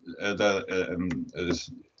the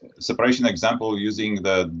separation example using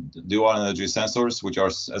the dual energy sensors, which are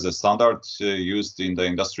as a standard used in the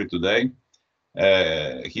industry today.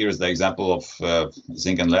 Here is the example of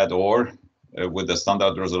zinc and lead ore with the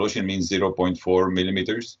standard resolution means 0.4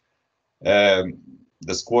 millimeters.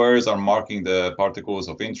 The squares are marking the particles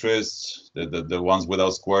of interest. The ones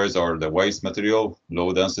without squares are the waste material,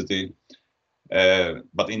 low density.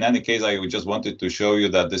 But in any case, I just wanted to show you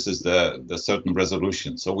that this is the certain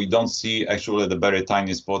resolution. So we don't see actually the very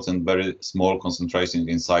tiny spots and very small concentration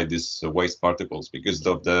inside these waste particles because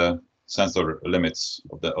of the sensor limits,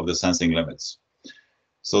 of the sensing limits.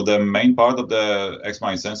 So the main part of the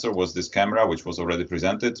X-mine sensor was this camera, which was already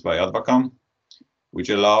presented by Advacam, which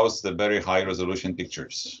allows the very high resolution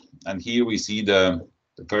pictures. And here we see the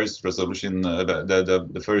first resolution,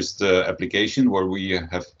 the first application where we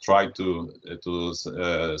have tried to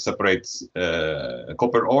separate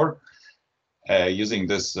copper ore using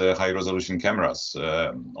this high resolution cameras.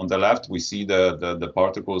 On the left, we see the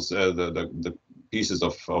particles, the pieces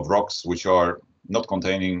of rocks which are not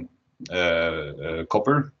containing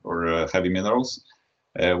copper or heavy minerals.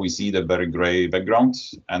 We see the very gray background,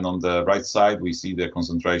 and on the right side we see the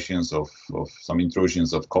concentrations of some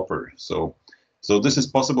intrusions of copper. So this is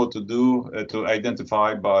possible to do to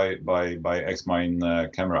identify by X-Mine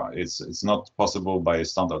camera. It's not possible by a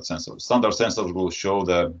standard sensor. Standard sensors will show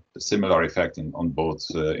the similar effect on both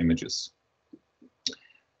images.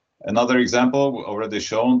 Another example already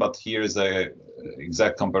shown, but here is the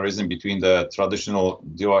exact comparison between the traditional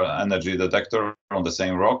dual energy detector on the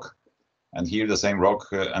same rock, and here the same rock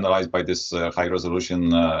analyzed by this high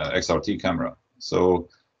resolution XRT camera. So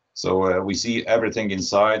we see everything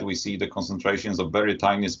inside. We see the concentrations of very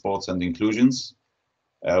tiny spots and inclusions.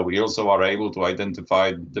 We also are able to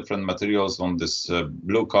identify different materials on this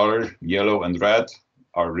blue color, yellow and red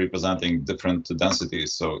are representing different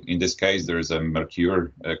densities. So in this case, there is a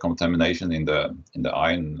mercury contamination in the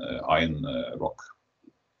iron rock.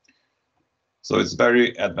 So it's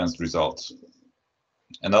very advanced results.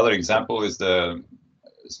 Another example is the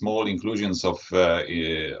small inclusions of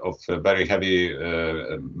very heavy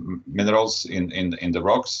minerals in the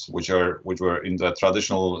rocks, which were in the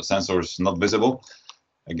traditional sensors not visible.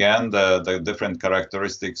 Again, the different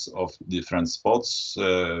characteristics of different spots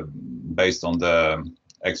based on the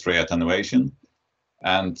X-ray attenuation,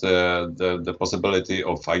 and the possibility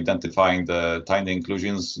of identifying the tiny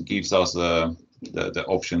inclusions gives us the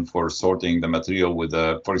option for sorting the material with,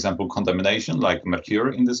 for example, contamination like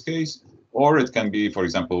mercury in this case, or it can be, for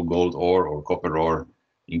example, gold ore or copper ore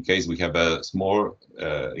in case we have a small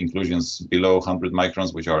inclusions below 100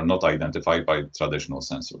 microns which are not identified by traditional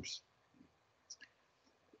sensors.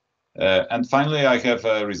 And finally, I have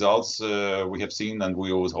results we have seen, and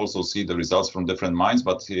we will also see the results from different mines,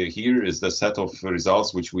 but here is the set of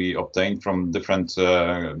results which we obtained from different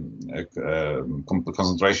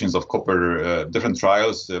concentrations of copper, different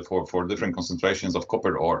trials for different concentrations of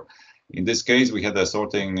copper ore. In this case, we had a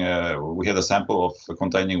sorting, we had a sample of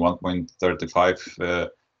containing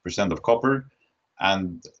 1.35% of copper,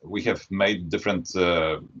 and we have made different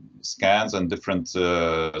scans and different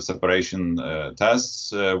separation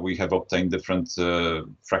tests. We have obtained different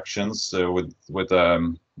fractions with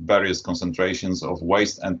various concentrations of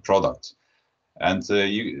waste and product. And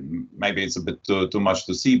maybe it's a bit too much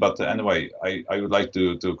to see, but anyway, I would like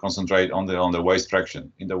to concentrate on the waste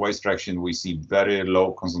fraction. In the waste fraction, we see very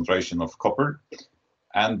low concentration of copper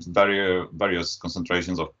and various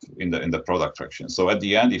concentrations in the product fraction. So at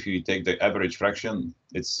the end, if you take the average fraction,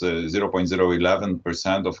 it's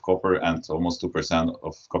 0.011% of copper and almost 2%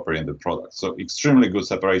 of copper in the product. So extremely good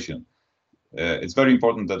separation. It's very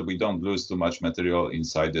important that we don't lose too much material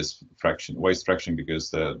inside this fraction, waste fraction,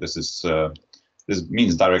 because this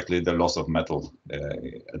means directly the loss of metal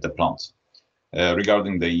at the plant.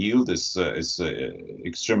 Regarding the yield, this is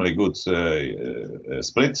extremely good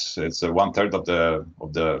split. It's 1/3 of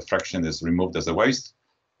the fraction is removed as a waste,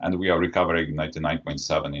 and we are recovering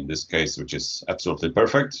 99.7 in this case, which is absolutely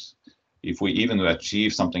perfect. If we even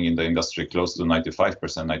achieve something in the industry close to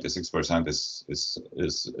 95%, 96%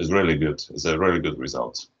 is really good. It's a really good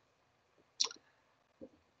result.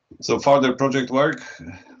 So further project work.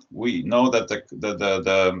 We know that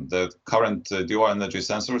the current dual energy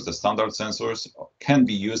sensors, the standard sensors, can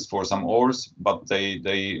be used for some ores, but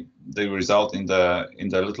they result in the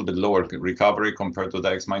little bit lower recovery compared to the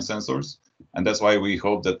X-Mine sensors, and that's why we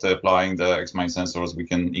hope that applying the X-Mine sensors we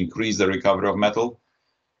can increase the recovery of metal,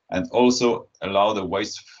 and also allow the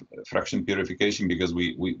waste fraction purification, because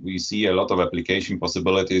we see a lot of application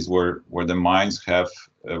possibilities where the mines have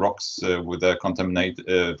rocks with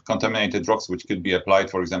contaminated rocks, which could be applied,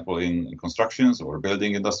 for example, in constructions or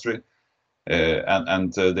building industry,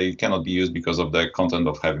 and they cannot be used because of the content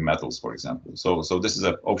of heavy metals, for example. So this is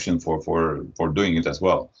an option for doing it as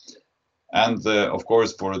well. And of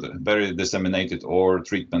course, for the very disseminated ore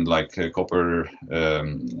treatment like copper,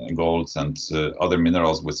 gold, and other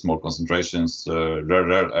minerals with small concentrations,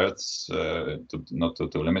 rare earths, not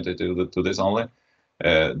to limit it to this only,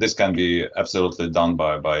 this can be absolutely done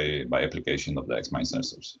by application of the X-Mine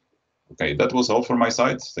sensors. Okay, that was all from my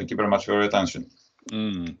side. Thank you very much for your attention.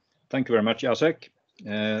 Thank you very much, Jacek.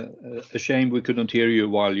 A shame we couldn't hear you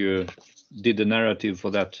while you did the narrative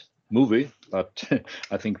for that movie, but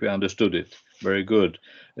I think we understood it. Very good.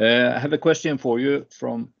 I have a question for you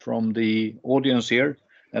from the audience here,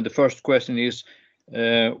 and the first question is,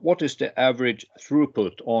 what is the average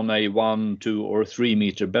throughput on a 1, 2, or 3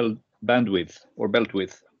 meter bandwidth or belt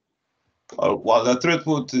width? Well, the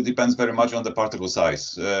throughput depends very much on the particle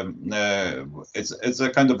size. It's a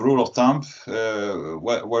kind of rule of thumb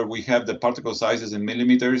where we have the particle sizes in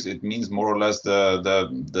millimeters. It means more or less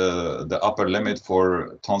the upper limit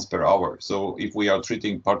for tons per hour. So if we are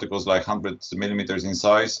treating particles like 100 millimeters in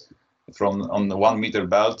size, on the 1 meter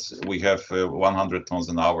belt, we have 100 tons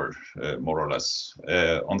an hour, more or less.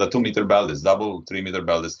 On the 2 meter belt, it's double. 3 meter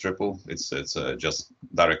belt is triple. It's just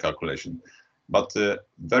direct calculation. But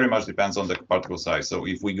very much depends on the particle size. So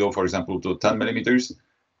if we go, for example, to 10 millimeters,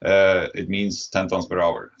 it means 10 tons per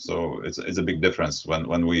hour. So it's a big difference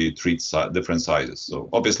when we treat different sizes. So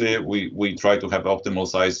obviously we try to have optimal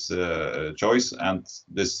size choice, and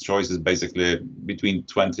this choice is basically between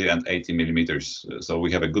 20 and 80 millimeters. So we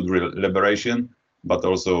have a good liberation, but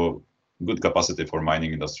also good capacity for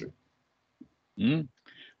mining industry.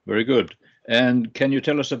 Very good. And can you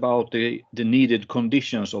tell us about the needed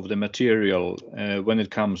conditions of the material when it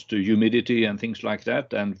comes to humidity and things like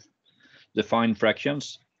that, and the fine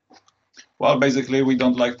fractions? Well, basically, we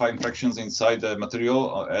don't like fine fractions inside the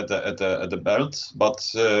material at the belt, but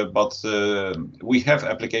we have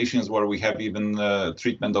applications where we have even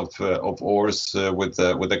treatment of ores with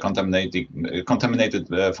the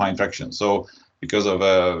contaminated fine fraction. So because of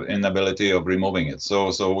inability of removing it.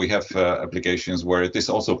 So we have applications where it is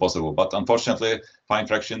also possible, but unfortunately, fine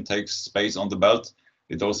fraction takes space on the belt.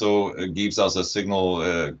 It also gives us a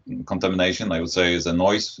signal contamination, I would say, is a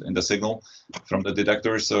noise in the signal from the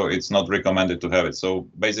detector, so it's not recommended to have it. So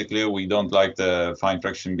basically, we don't like the fine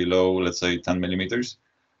fraction below, let's say, 10 millimeters.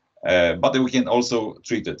 But we can also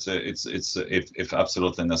treat it. It's if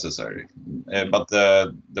absolutely necessary. But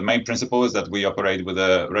the main principle is that we operate with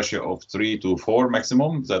a ratio of 3 to 4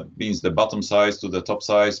 maximum. That means the bottom size to the top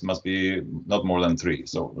size must be not more than 3.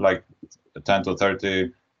 So like 10 to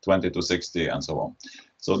 30, 20 to 60, and so on.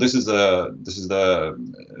 So this is the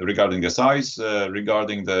regarding the size.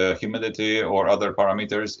 Regarding the humidity or other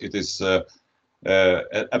parameters, it is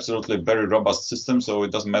absolutely very robust system, so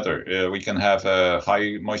it doesn't matter. We can have a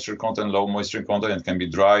high moisture content, low moisture content. It can be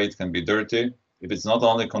dry, it can be dirty. If it's not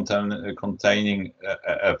only containing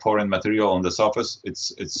a foreign material on the surface,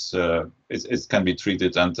 it can be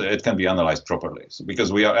treated and it can be analyzed properly. So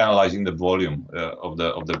because we are analyzing the volume of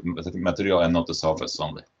the material and not the surface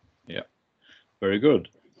only. Yeah, very good.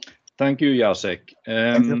 Thank you, Jacek.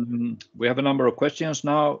 Thank you. We have a number of questions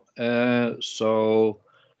now. So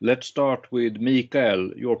let's start with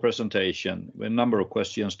Mikael, your presentation. We have a number of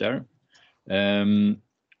questions there.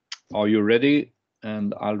 Are you ready?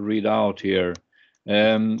 And I'll read out here.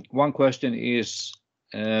 One question is,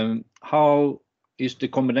 how is the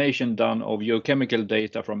combination done of geochemical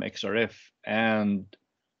data from XRF and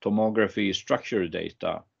tomography structure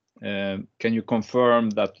data? Can you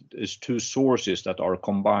confirm that it's two sources that are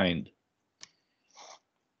combined?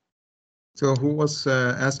 So who was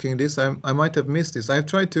asking this? I might have missed this. I've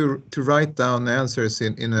tried to write down answers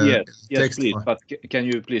in a text please, file. but can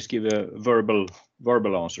you please give a verbal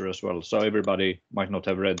answer as well, so everybody might not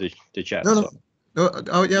have read the chat? No.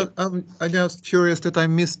 Oh, yeah, I'm just curious that I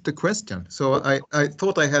missed the question. So I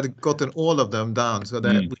thought I had gotten all of them down so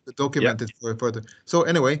that we could document it for further. So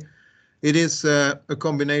anyway, it is a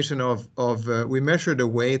combination of we measure the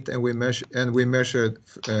weight and we measure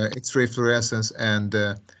X-ray fluorescence and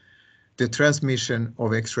the transmission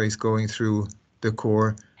of X-rays going through the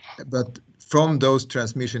core. But from those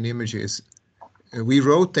transmission images, we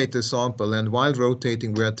rotate the sample, and while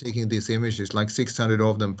rotating, we are taking these images, like 600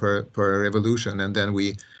 of them per revolution, and then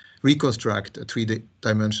we reconstruct a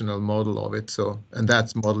 3-dimensional model of it. So, and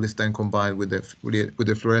that model is then combined with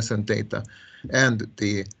the fluorescent data and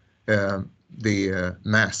the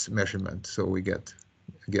mass measurement. So we get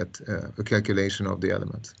a calculation of the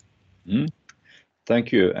elements.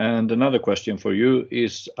 Thank you. And another question for you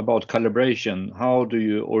is about calibration. How do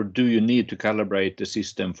you need to calibrate the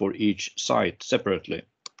system for each site separately?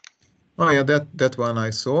 Oh yeah, that one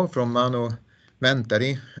I saw from Manu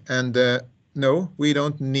Mentari. And no, we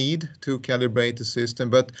don't need to calibrate the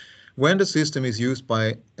system, but when the system is used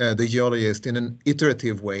by the geologist in an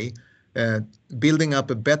iterative way, building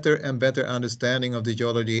up a better and better understanding of the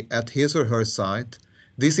geology at his or her site,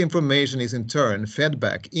 this information is in turn fed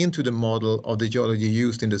back into the model of the geology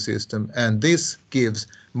used in the system, and this gives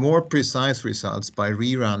more precise results by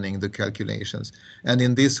rerunning the calculations. And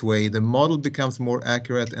in this way, the model becomes more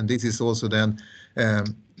accurate, and this is also then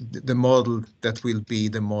the model that will be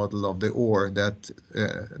the model of the ore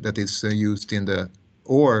that is used in the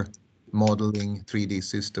ore modeling 3D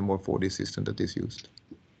system or 4D system that is used.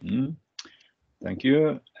 Thank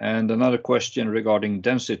you. And another question regarding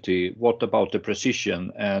density. What about the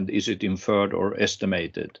precision, and is it inferred or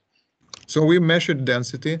estimated? So we measured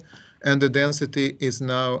density, and the density is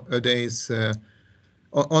nowadays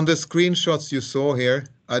on the screenshots you saw here.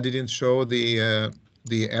 I didn't show the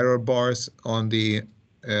error bars on the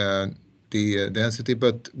density,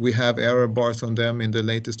 but we have error bars on them in the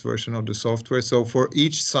latest version of the software. So for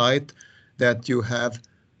each site that you have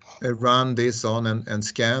run this on and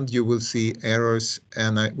scanned, you will see errors,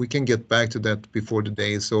 and we can get back to that before the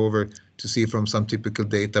day is over to see from some typical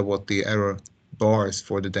data what the error bars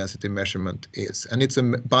for the density measurement is. And it's a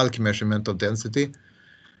bulk measurement of density.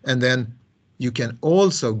 And then you can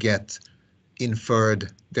also get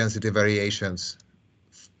inferred density variations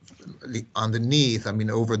underneath, I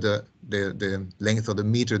mean, over the length of the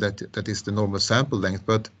meter that is the normal sample length.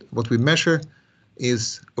 But what we measure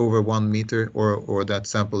is over 1 meter or that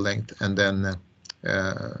sample length, and then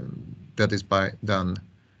that is done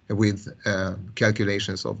with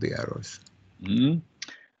calculations of the errors.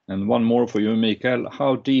 And one more for you, Mikael.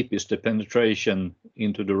 How deep is the penetration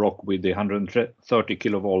into the rock with the 130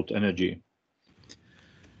 kilovolt energy?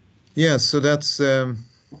 Yeah, so that's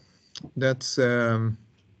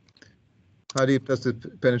how deep does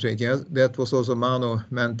it penetrate? Yeah, that was also Mano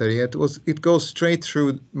mentioned. It goes straight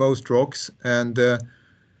through most rocks, and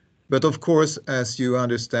but of course, as you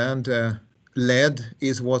understand, lead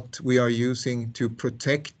is what we are using to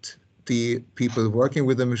protect the people working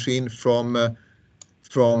with the machine from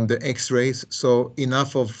the X-rays. So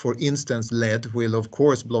enough of, for instance, lead will of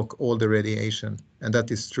course block all the radiation, and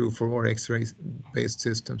that is true for all X-ray based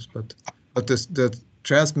systems. But the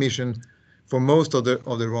transmission for most of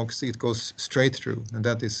the rocks, it goes straight through, and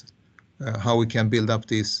that is how we can build up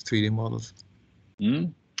these 3D models.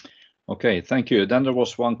 Okay, thank you. Then there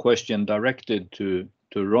was one question directed to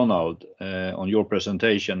Ronald on your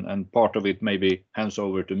presentation, and part of it maybe hands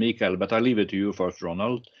over to Mikael, but I'll leave it to you first,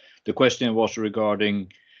 Ronald. The question was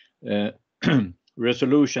regarding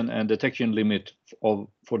resolution and detection limit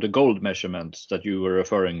for the gold measurements that you were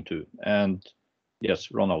referring to. And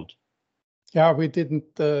yes, Ronald. Yeah, we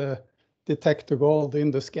didn't detect the gold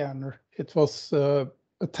in the scanner. It was a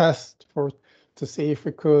test to see if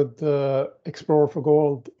we could explore for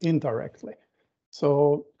gold indirectly.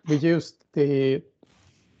 So we used the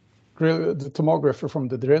tomographer from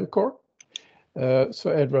the drill core.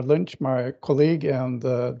 So Edward Lynch, my colleague, and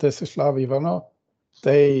Desislav Ivanov,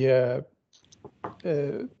 they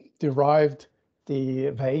derived the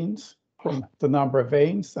veins from the number of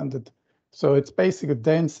veins, and so it's basically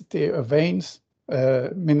density of veins,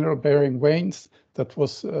 mineral-bearing veins, that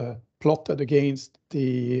was plotted against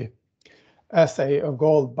the assay of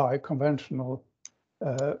gold by conventional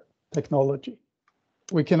technology.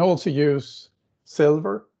 We can also use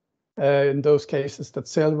silver in those cases that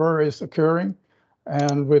silver is occurring,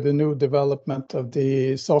 and with the new development of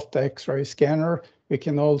the soft X-ray scanner, we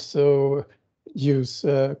can also use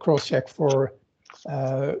cross-check for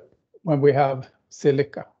when we have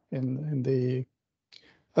silica in the,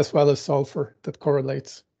 as well as sulfur that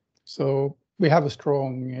correlates. So we have a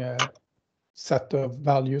strong set of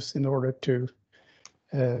values in order to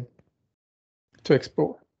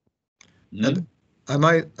explore. And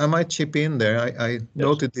I might chip in there. I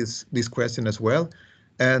noted this question as well,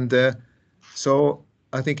 and so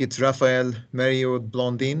I think it's Rafael Mario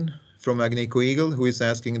Blondin from Agnico Eagle who is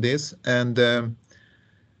asking this, and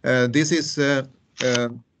this is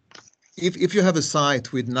if you have a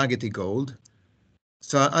site with nuggety gold.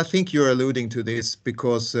 So I think you're alluding to this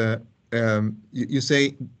because you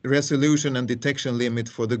say resolution and detection limit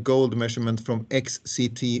for the gold measurement from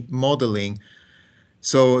XRT modeling.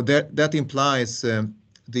 So that implies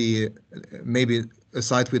maybe a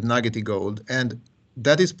site with nuggety gold, and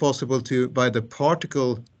that is possible by the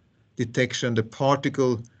particle detection, the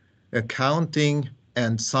particle counting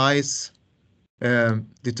and size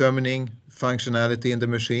determining functionality in the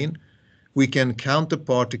machine. We can count the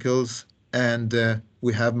particles, and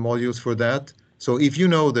we have modules for that. So if you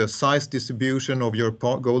know the size distribution of your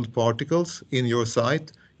gold particles in your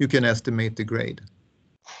site, you can estimate the grade.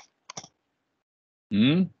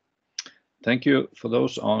 Thank you for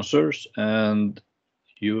those answers. And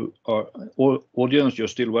you are, audience, you're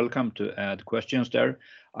still welcome to add questions there.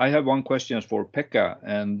 I have one question for Pekka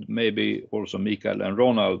and maybe also Mikael and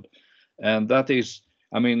Ronald. And that is,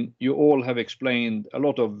 I mean, you all have explained a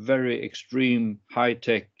lot of very extreme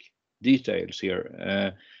high-tech details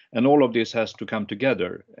here. And all of this has to come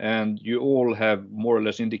together. And you all have more or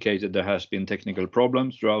less indicated there has been technical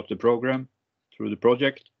problems throughout the program, through the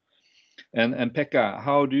project. And Pekka,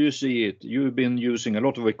 how do you see it? You've been using a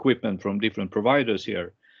lot of equipment from different providers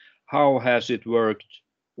here. How has it worked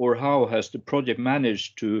or how has the project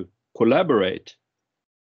managed to collaborate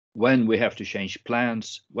when we have to change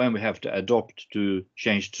plans, when we have to adapt to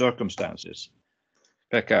changed circumstances?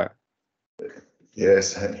 Pekka.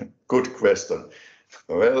 Yes, good question.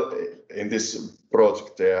 Well, in this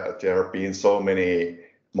project, there have been so many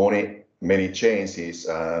changes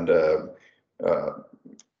and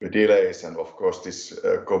delays, and of course this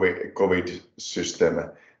COVID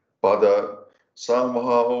system. But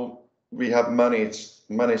somehow we have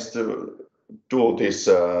managed to do this,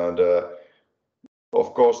 and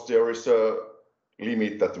of course there is a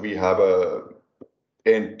limit that we have a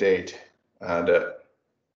end date, and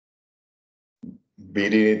we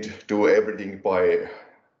didn't do everything by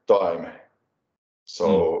time.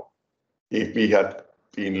 So if we had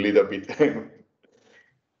been a little bit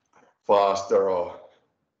faster, or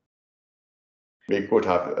we could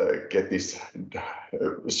have get this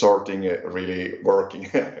sorting really working.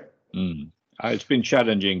 It's been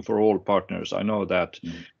challenging for all partners. I know that.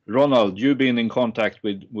 Ronald, you've been in contact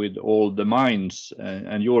with all the mines,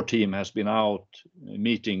 and your team has been out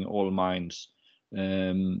meeting all mines.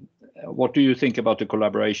 What do you think about the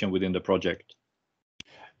collaboration within the project?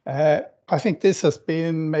 I think this has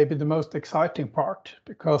been maybe the most exciting part,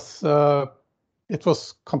 because it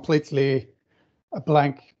was completely a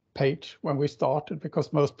blank page when we started,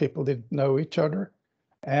 because most people didn't know each other.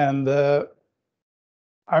 And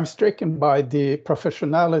I'm stricken by the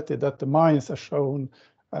professionality that the mines have shown,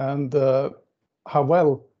 and how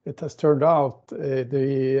well it has turned out,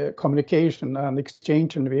 the communication and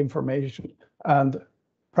exchange of information, and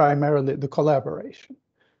primarily the collaboration.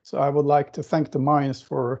 So I would like to thank the mines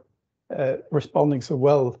for responding so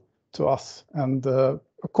well to us. And of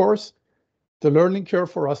course, the learning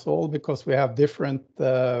curve for us all, because we have different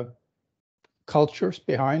cultures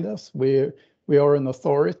behind us. We are an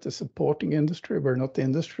authority supporting industry, we're not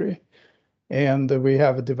industry. And we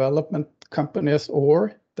have a development company as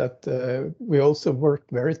OR that we also work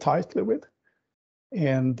very tightly with.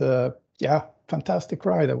 And yeah, fantastic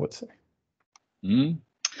ride, I would say.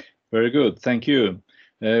 Very good, thank you.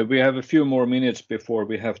 We have a few more minutes before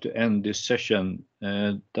we have to end this session.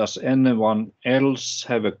 Does anyone else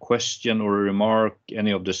have a question or a remark?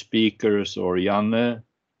 Any of the speakers or Janne?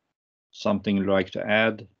 Something you'd like to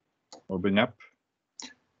add or bring up?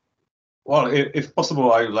 Well, if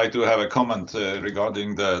possible, I would like to have a comment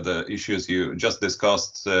regarding the issues you just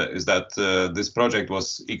discussed. Is that this project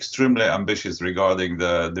was extremely ambitious regarding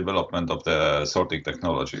the development of the sorting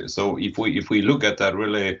technology. So if we look at that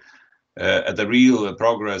really at the real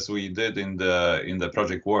progress we did in the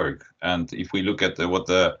project work, and if we look at what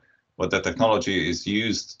the technology is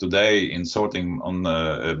used today in sorting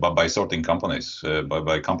by sorting companies,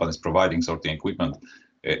 by companies providing sorting equipment,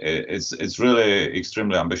 it's really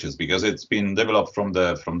extremely ambitious, because it's been developed from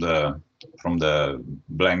the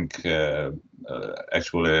blank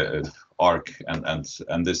actually arc,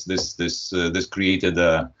 and this created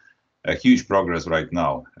a huge progress right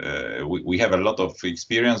now. We have a lot of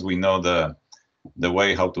experience. We know the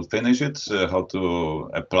way how to finish it, how to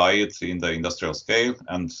apply it in the industrial scale,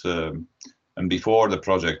 and before the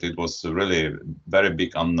project it was really very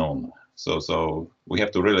big unknown. So we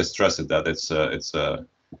have to really stress it that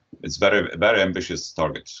it's very ambitious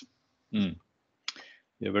targets.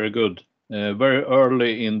 Yeah, very good. Very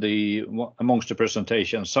early amongst the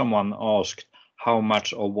presentation, someone asked how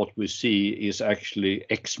much of what we see is actually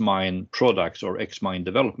X-Mine products or X-Mine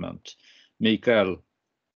development. Mikael.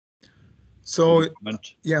 So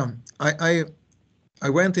yeah, I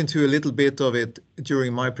went into a little bit of it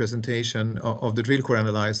during my presentation of the drill core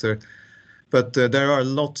analyzer, but there are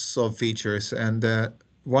lots of features, and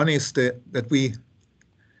one is that we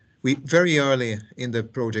very early in the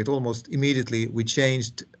project, almost immediately, we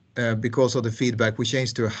changed because of the feedback. We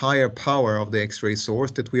changed to a higher power of the X-ray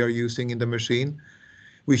source that we are using in the machine.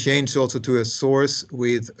 We changed also to a source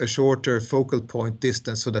with a shorter focal point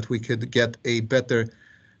distance, so that we could get a better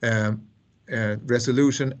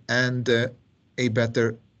resolution and a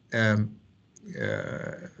better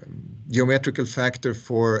geometrical factor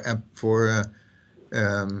for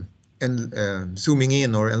zooming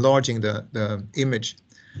in or enlarging the image.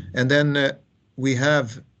 And then we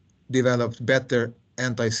have developed better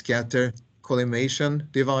anti-scatter collimation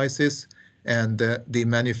devices, and the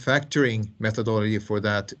manufacturing methodology for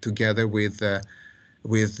that, together with a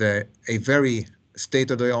very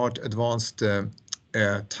state-of-the-art advanced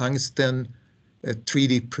tungsten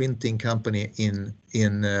 3D printing company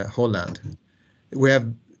in Holland. We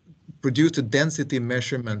have produced a density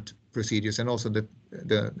measurement procedures, and also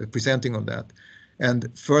the presenting of that, and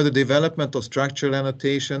further development of structural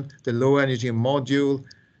annotation, the low energy module,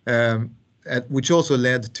 which also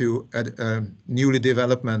led to a newly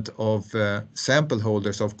development of sample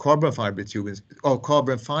holders of carbon fiber tubes, or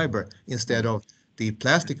carbon fiber instead of the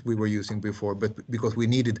plastic we were using before, but because we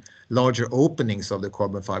needed larger openings of the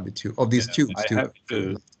carbon fiber tube of these tubes.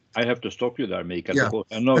 I have to stop you there, Mikael, Yeah. because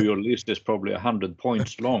I know your list is probably 100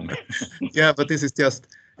 points long. Yeah, but this is just,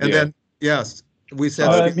 and then, yes, we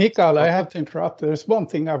said... Mikael, I have to interrupt. There's one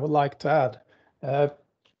thing I would like to add.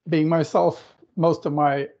 Being myself, most of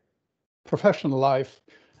my professional life,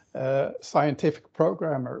 scientific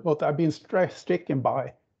programmer, what I've been stricken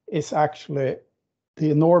by is actually the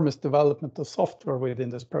enormous development of software within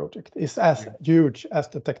this project is as huge as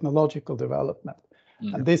the technological development.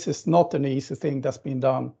 And this is not an easy thing that's been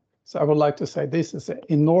done. So I would like to say this is an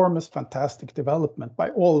enormous, fantastic development by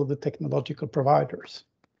all of the technological providers.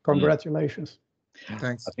 Congratulations.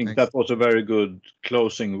 Thanks. I think that was a very good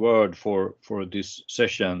closing word for this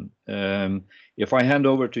session. If I hand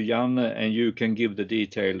over to Janne, and you can give the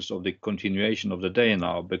details of the continuation of the day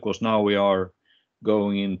now, because now we are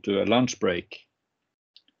going into a lunch break.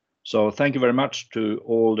 So thank you very much to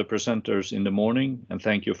all the presenters in the morning, and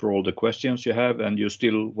thank you for all the questions you have, and you're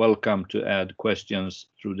still welcome to add questions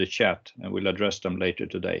through the chat, and we'll address them later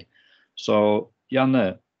today. So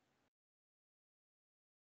Janne.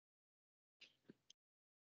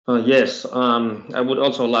 Yes, I would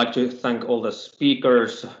also like to thank all the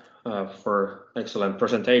speakers for excellent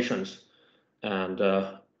presentations, and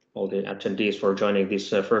all the attendees for joining this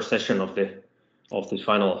first session of the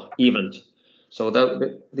final event. So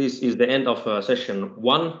this is the end of session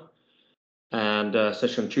 1, and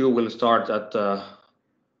session 2 will start at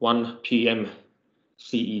 1 p.m.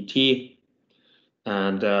 CET.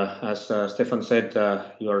 And as Stefan said,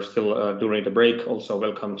 you are still during the break. Also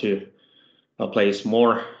welcome to place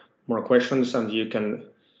more questions, and you can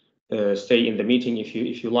stay in the meeting if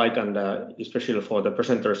you like, and especially for the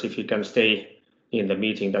presenters, if you can stay in the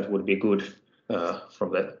meeting, that would be good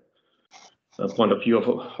from the point of view of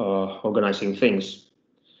organizing things.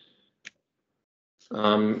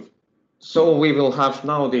 So we will have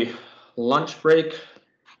now the lunch break,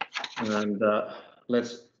 and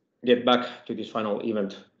let's get back to this final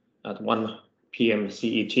event at 1 p.m.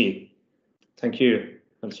 CET. Thank you,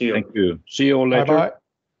 and see you. Thank you. See you all later. Bye-bye.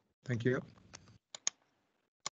 Thank you.